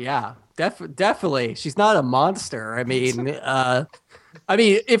 Oh, yeah. Definitely. She's not a monster. I mean, I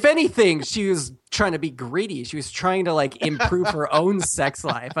mean, if anything, she was trying to be greedy. She was trying to like improve her own sex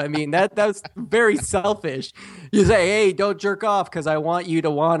life. I mean, that's very selfish. You say, "Hey, don't jerk off because I want you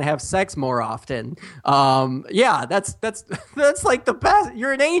to want to have sex more often." Yeah, that's like the best.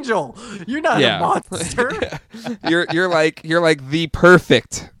 You're an angel. You're not a monster. you're like the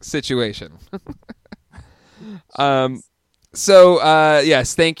perfect situation. So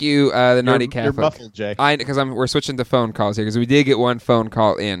yes, thank you, the Naughty Catholic. You're muffled, Jay. Because we're switching to phone calls here because we did get one phone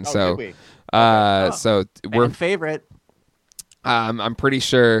call in. So we're favorite. I'm pretty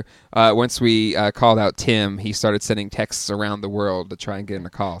sure once we called out Tim, he started sending texts around the world to try and get him a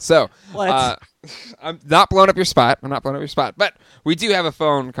call. So I'm not blowing up your spot. But we do have a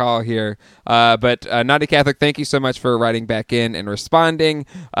phone call here. But Naughty Catholic, thank you so much for writing back in and responding.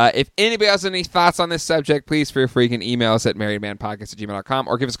 If anybody else has any thoughts on this subject, please feel free to email us at marriedmanpodcast@gmail.com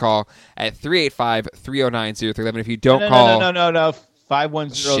or give us a call at 385-309-0311. If you don't call... No.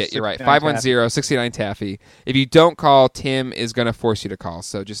 510. Shit, you're right. 510-69 Taffy. If you don't call, Tim is going to force you to call,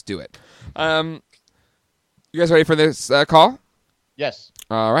 so just do it. You guys ready for this call? Yes.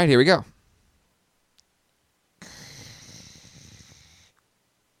 All right, here we go.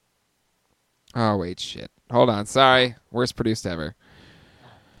 Oh, wait, shit. Hold on. Sorry. Worst produced ever.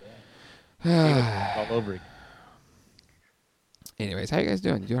 All over again. Anyways, how you guys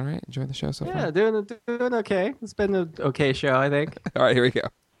doing? You doing all right? Enjoying the show so far? Yeah, doing okay. It's been an okay show, I think. All right, here we go.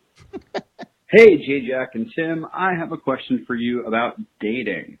 Hey, J. Jack and Tim. I have a question for you about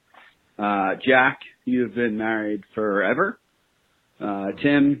dating. Jack, you've been married forever.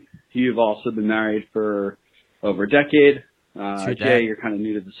 Tim, you've also been married for over a decade. Jay, you're kind of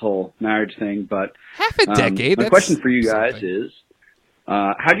new to this whole marriage thing, but half a decade. My question for you guys is,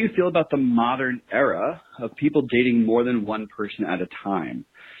 how do you feel about the modern era of people dating more than one person at a time?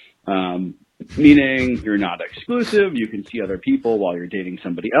 Meaning you're not exclusive, you can see other people while you're dating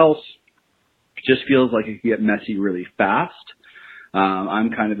somebody else. It just feels like it can get messy really fast.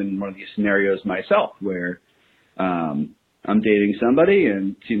 I'm kind of in one of these scenarios myself where I'm dating somebody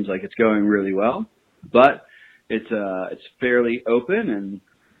and it seems like it's going really well, but it's fairly open, and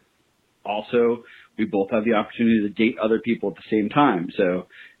also we both have the opportunity to date other people at the same time. So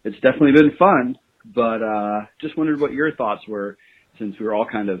it's definitely been fun, but just wondered what your thoughts were since we were all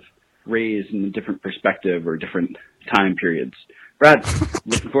kind of raised in a different perspective or different time periods. Brad,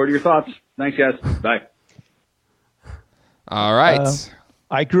 looking forward to your thoughts. Thanks, guys. Bye. All right.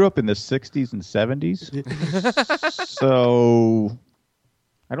 I grew up in the 60s and 70s, so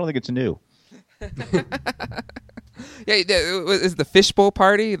I don't think it's new. Yeah, is the fishbowl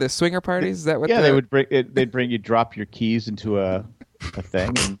party, the swinger parties? Is that what? Yeah, they would bring it. They'd bring you, drop your keys into a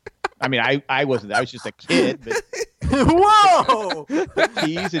thing. And, I mean, I wasn't. I was just a kid. But Whoa!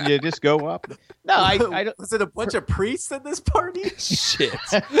 Keys, and you just go up. No, I don't. Was it a bunch of priests at this party? Shit.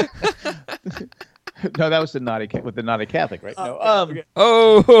 No, that was the naughty Catholic, right? No. Okay.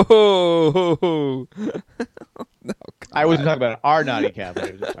 Oh. No, I wasn't talking about our naughty Catholic.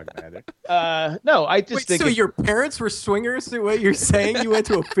 I was just talking about it. No, I just think. So your parents were swingers? So what you're saying? You went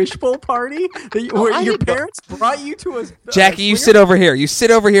to a fishbowl party? Where your parents brought you to a Jackie, you sit over here. You sit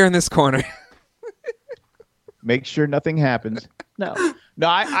over here in this corner. Make sure nothing happens. No,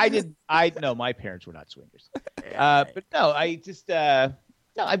 I did. No, my parents were not swingers. But no, I just.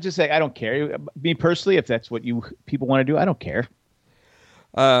 No, I'm just saying I don't care. Me personally, if that's what people want to do, I don't care.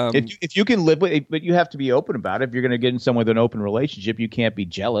 If you can live with it, but you have to be open about it. If you're going to get in someone with an open relationship, you can't be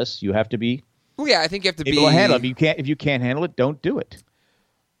jealous. You have to be. Well, yeah, I think you have to able to handle it. If you can't handle it, don't do it.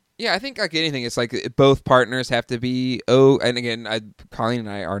 Yeah, I think like anything, it's like both partners have to be. Oh, and again, Colleen and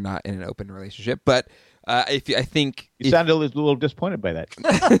I are not in an open relationship, but I think you sounded a little disappointed by that.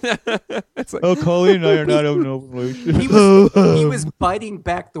 It's like, Colleen and I are not in an open relationship. He was biting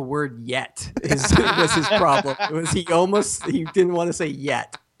back the word "yet." Was his problem? He didn't want to say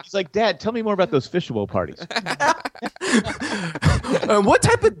 "yet." He's like, Dad, tell me more about those fishbowl parties. What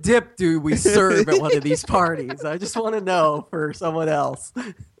type of dip do we serve at one of these parties? I just want to know for someone else.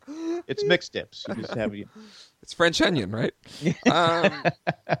 It's mixed dips. You just have It's French onion, right?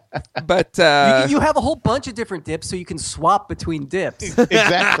 But you have a whole bunch of different dips, so you can swap between dips.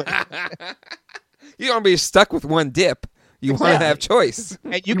 Exactly. You don't want to be stuck with one dip. You want to have choice,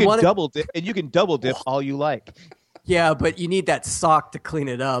 and you can double dip. And you can double dip all you like. Yeah, but you need that sock to clean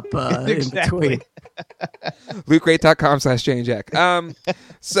it up in between. LootCrate.com/JaneJack.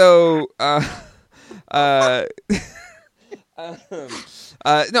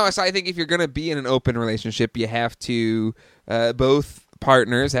 No, so I think if you're going to be in an open relationship, you have to, both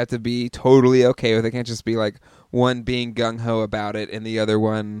partners have to be totally okay with it. It can't just be like one being gung-ho about it and the other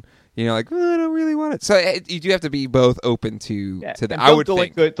one, You know, like, I don't really want it. So you do have to be both open to that. And I would don't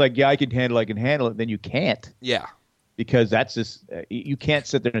think. It's like, I can handle it. Then you can't. Yeah. Because that's just you can't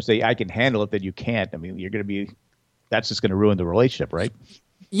sit there and say I can handle it. Then you can't. I mean, that's just going to ruin the relationship, right?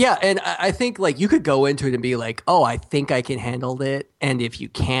 Yeah, and I think like you could go into it and be like, "Oh, I think I can handle it," and if you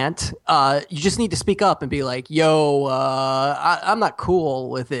can't, you just need to speak up and be like, "Yo, I'm not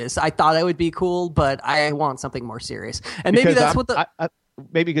cool with this. I thought I would be cool, but I want something more serious." And maybe that's what the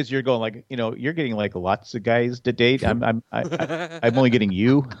maybe because you're going like, you're getting like lots of guys to date. I'm only getting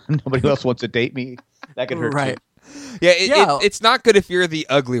you. Nobody else wants to date me. That could hurt. Right. Too. Yeah, it's not good if you're the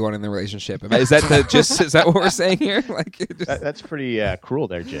ugly one in the relationship. Is that is that what we're saying here? Like, that's pretty cruel,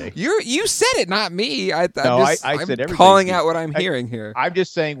 there, Jay. You said it, not me. I said everything. Calling out what I'm hearing here. I'm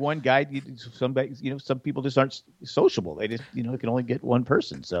just saying one guy. Some people just aren't sociable. They just can only get one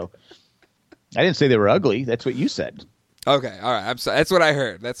person. So I didn't say they were ugly. That's what you said. Okay, all right. I'm sorry. That's what I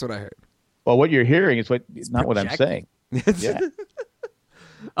heard. Well, what you're hearing is not what I'm saying. Yeah.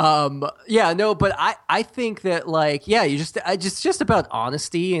 But I think that like, just about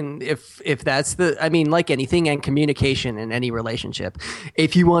honesty. And if that's like anything, and communication in any relationship,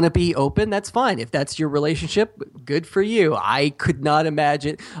 if you want to be open, that's fine. If that's your relationship, good for you. I could not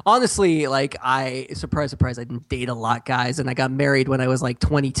imagine, honestly, like surprise, I didn't date a lot, guys. And I got married when I was like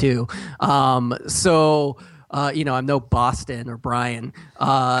 22. I'm no Boston or Brian.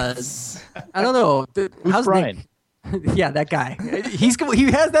 I don't know. How's Brian? Yeah, that guy. He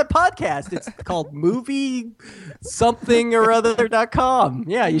has that podcast. It's called Movie Something or Other.com.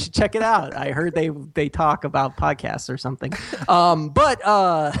 Yeah, you should check it out. I heard they talk about podcasts or something.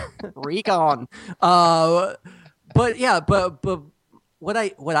 Recon. But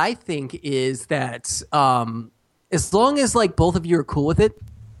what I think is that as long as like both of you are cool with it,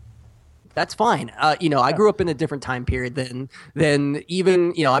 that's fine. I grew up in a different time period than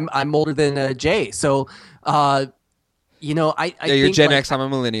even, I'm older than Jay. So, I you're think, Gen X. I'm a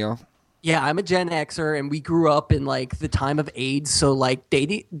millennial. Yeah, I'm a Gen Xer, and we grew up in like the time of AIDS. So like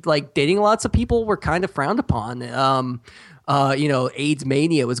dating lots of people were kind of frowned upon. AIDS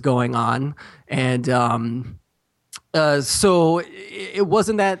mania was going on, and so it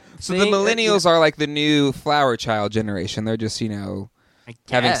wasn't that. So the millennials are like the new flower child generation. They're just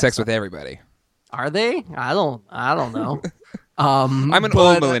having sex with everybody. Are they? I don't know. I'm an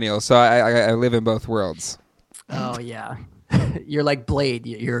old millennial, so I live in both worlds. Oh yeah, you're like Blade.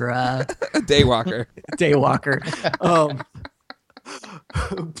 You're a daywalker.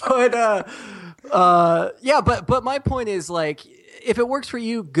 But my point is like, if it works for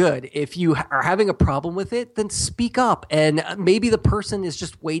you, good. If you are having a problem with it, then speak up. And maybe the person is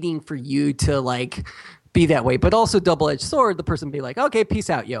just waiting for you to like be that way. But also, double-edged sword, the person be like, okay, peace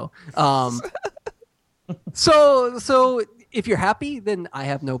out, yo. So if you're happy, then I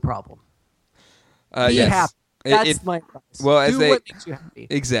have no problem. Be happy. That's my advice. Well, do what makes you happy.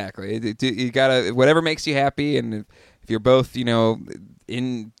 Exactly. You gotta, whatever makes you happy, and if you're both,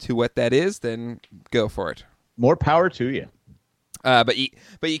 into what that is, then go for it. More power to you. But you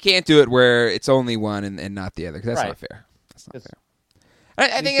can't do it where it's only one and not the other, because that's not fair. That's not fair.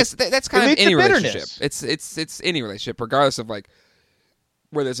 I think that's kind of any relationship. It's any relationship, regardless of like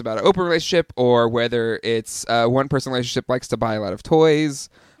whether it's about an open relationship or whether it's one person relationship likes to buy a lot of toys.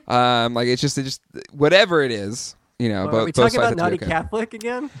 Like it's just whatever it is, Are we talking about Naughty Catholic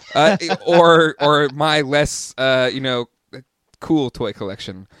again? or my less cool toy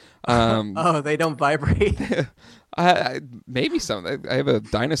collection. They don't vibrate. Maybe some. I have a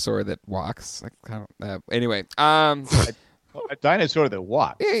dinosaur that walks. Anyway, a dinosaur that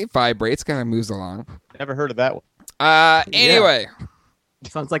walks. It vibrates, kind of moves along. Never heard of that one. Anyway. Yeah.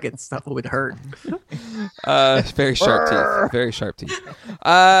 Sounds like stuff would hurt. Very sharp teeth. Very sharp teeth.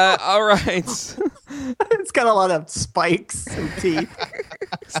 All right. It's got a lot of spikes and teeth.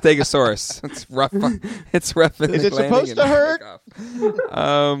 Stegosaurus. It's rough. It's rough. Is it supposed to hurt?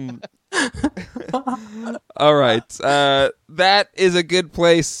 All right. That is a good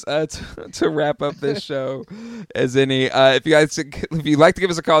place to wrap up this show. As any, if you'd like to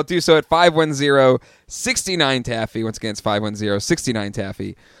give us a call, do so at 510-69-TAFFY. Once again, it's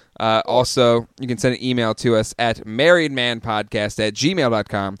 510-69-TAFFY. Also, you can send an email to us at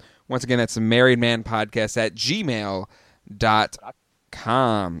marriedmanpodcast@gmail.com. Once again, that's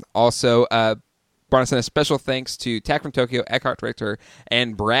marriedmanpodcast@gmail.com. Also, want to send a special thanks to Tack from Tokyo, Eckhart Richter,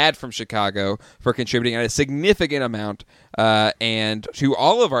 and Brad from Chicago for contributing at a significant amount, and to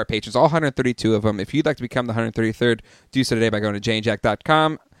all of our patrons, all 132 of them. If you'd like to become the 133rd, do so today by going to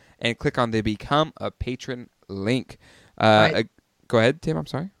janejack.com and click on the Become a Patron link. Go ahead, Tim, I'm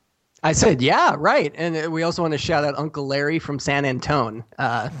sorry. I said, yeah, right. And we also want to shout out Uncle Larry from San Antone.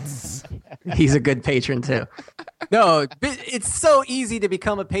 He's a good patron, too. No, it's so easy to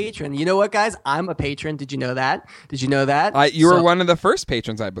become a patron. You know what, guys? I'm a patron. Did you know that? You were one of the first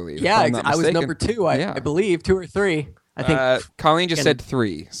patrons, I believe. Yeah, I was number 2, I believe, 2 or 3. I think Colleen just said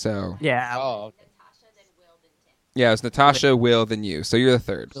 3, so. Yeah. Oh, yeah, it was Natasha, Will, then you. So you're the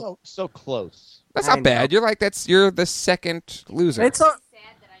third. so close. That's not bad. You're the second loser. It's all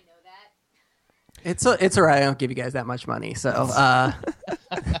right. I don't give you guys that much money, so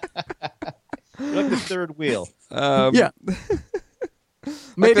You're like the third wheel. Yeah.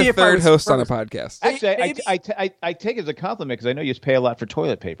 Maybe the third host on a podcast. Actually, I take it as a compliment because I know you pay a lot for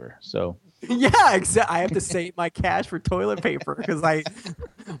toilet paper. So yeah, exactly. I have to save my cash for toilet paper because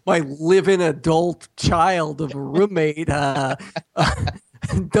my living adult child of a roommate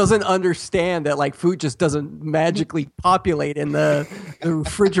doesn't understand that like food just doesn't magically populate in the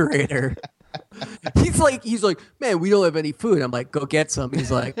refrigerator. He's like, man, we don't have any food. I'm like, go get some. He's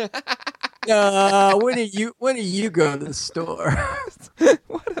like, when are you going to the store?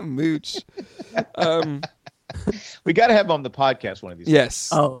 What a mooch. We got to have him on the podcast one of these days. Yes.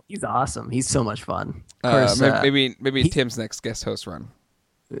 Oh, he's awesome. He's so much fun. Of course, maybe Tim's next guest host run.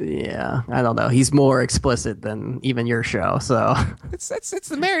 Yeah, I don't know. He's more explicit than even your show. So it's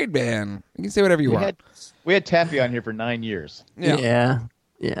the Married Man. You can say whatever you want. We had Taffy on here for 9 years. Yeah.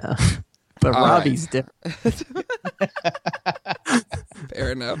 But All Robbie's different.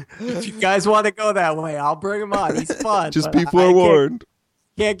 Fair enough. If you guys want to go that way, I'll bring him on. He's fun. Just be forewarned.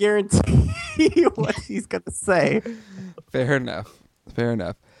 Can't guarantee what he's going to say. Fair enough.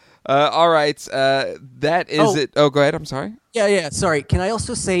 All right. That is it. Oh, go ahead. I'm sorry. Yeah. Sorry. Can I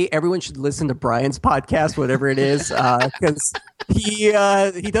also say everyone should listen to Brian's podcast, whatever it is, because he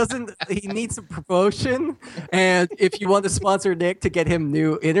needs some promotion, and if you want to sponsor Nick to get him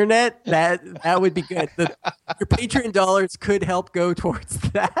new internet, that would be good. Your Patreon dollars could help go towards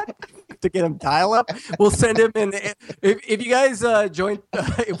that. To get him dial up, we'll send him in. If you guys join,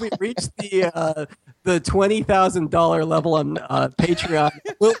 if we reach the $20,000 level on Patreon,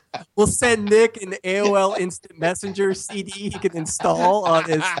 we'll send Nick an AOL Instant Messenger CD he can install on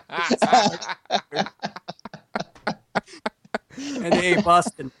his. And hey,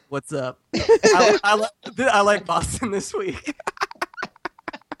 Boston, what's up? I like Boston this week.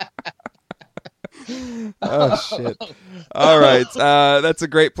 Oh shit! All right, that's a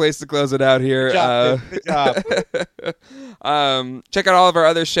great place to close it out here. Good job. Check out all of our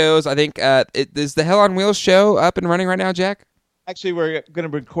other shows. I think is the Hell on Wheels show up and running right now, Jack? Actually, we're going to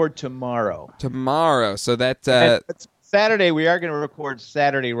record tomorrow. So that Saturday, we are going to record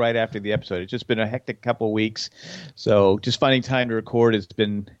Saturday right after the episode. It's just been a hectic couple of weeks, so just finding time to record has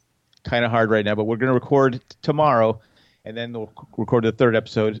been kind of hard right now. But we're going to record tomorrow. And then we'll record the third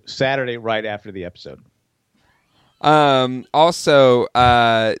episode Saturday right after the episode. Also,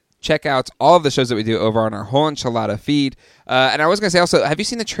 check out all of the shows that we do over on our whole enchilada feed. And I was going to say also, have you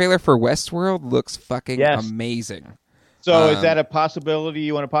seen the trailer for Westworld? Looks fucking amazing. So is that a possibility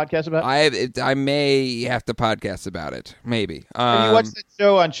you want to podcast about? I may have to podcast about it. Maybe. Have you watched that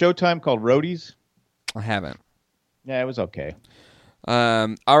show on Showtime called Roadies? I haven't. Yeah, it was okay.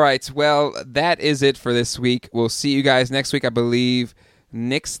 All right. Well, that is it for this week. We'll see you guys next week. I believe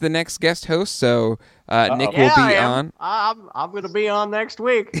Nick's the next guest host, so Nick will be on. I'm going to be on next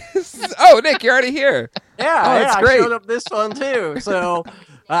week. Oh, Nick, you're already here. That's great. I showed up this one too. So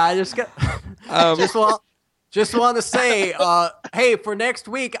I just want to say, hey, for next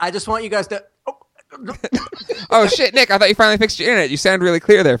week, I just want you guys to. Oh shit, Nick! I thought you finally fixed your internet. You sound really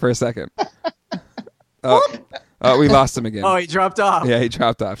clear there for a second. Oh, we lost him again. Oh, he dropped off. Yeah, he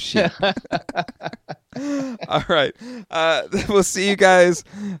dropped off. Shit. All right. We'll see you guys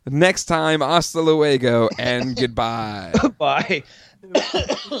next time. Hasta luego and goodbye. Bye.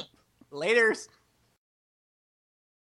 Laters.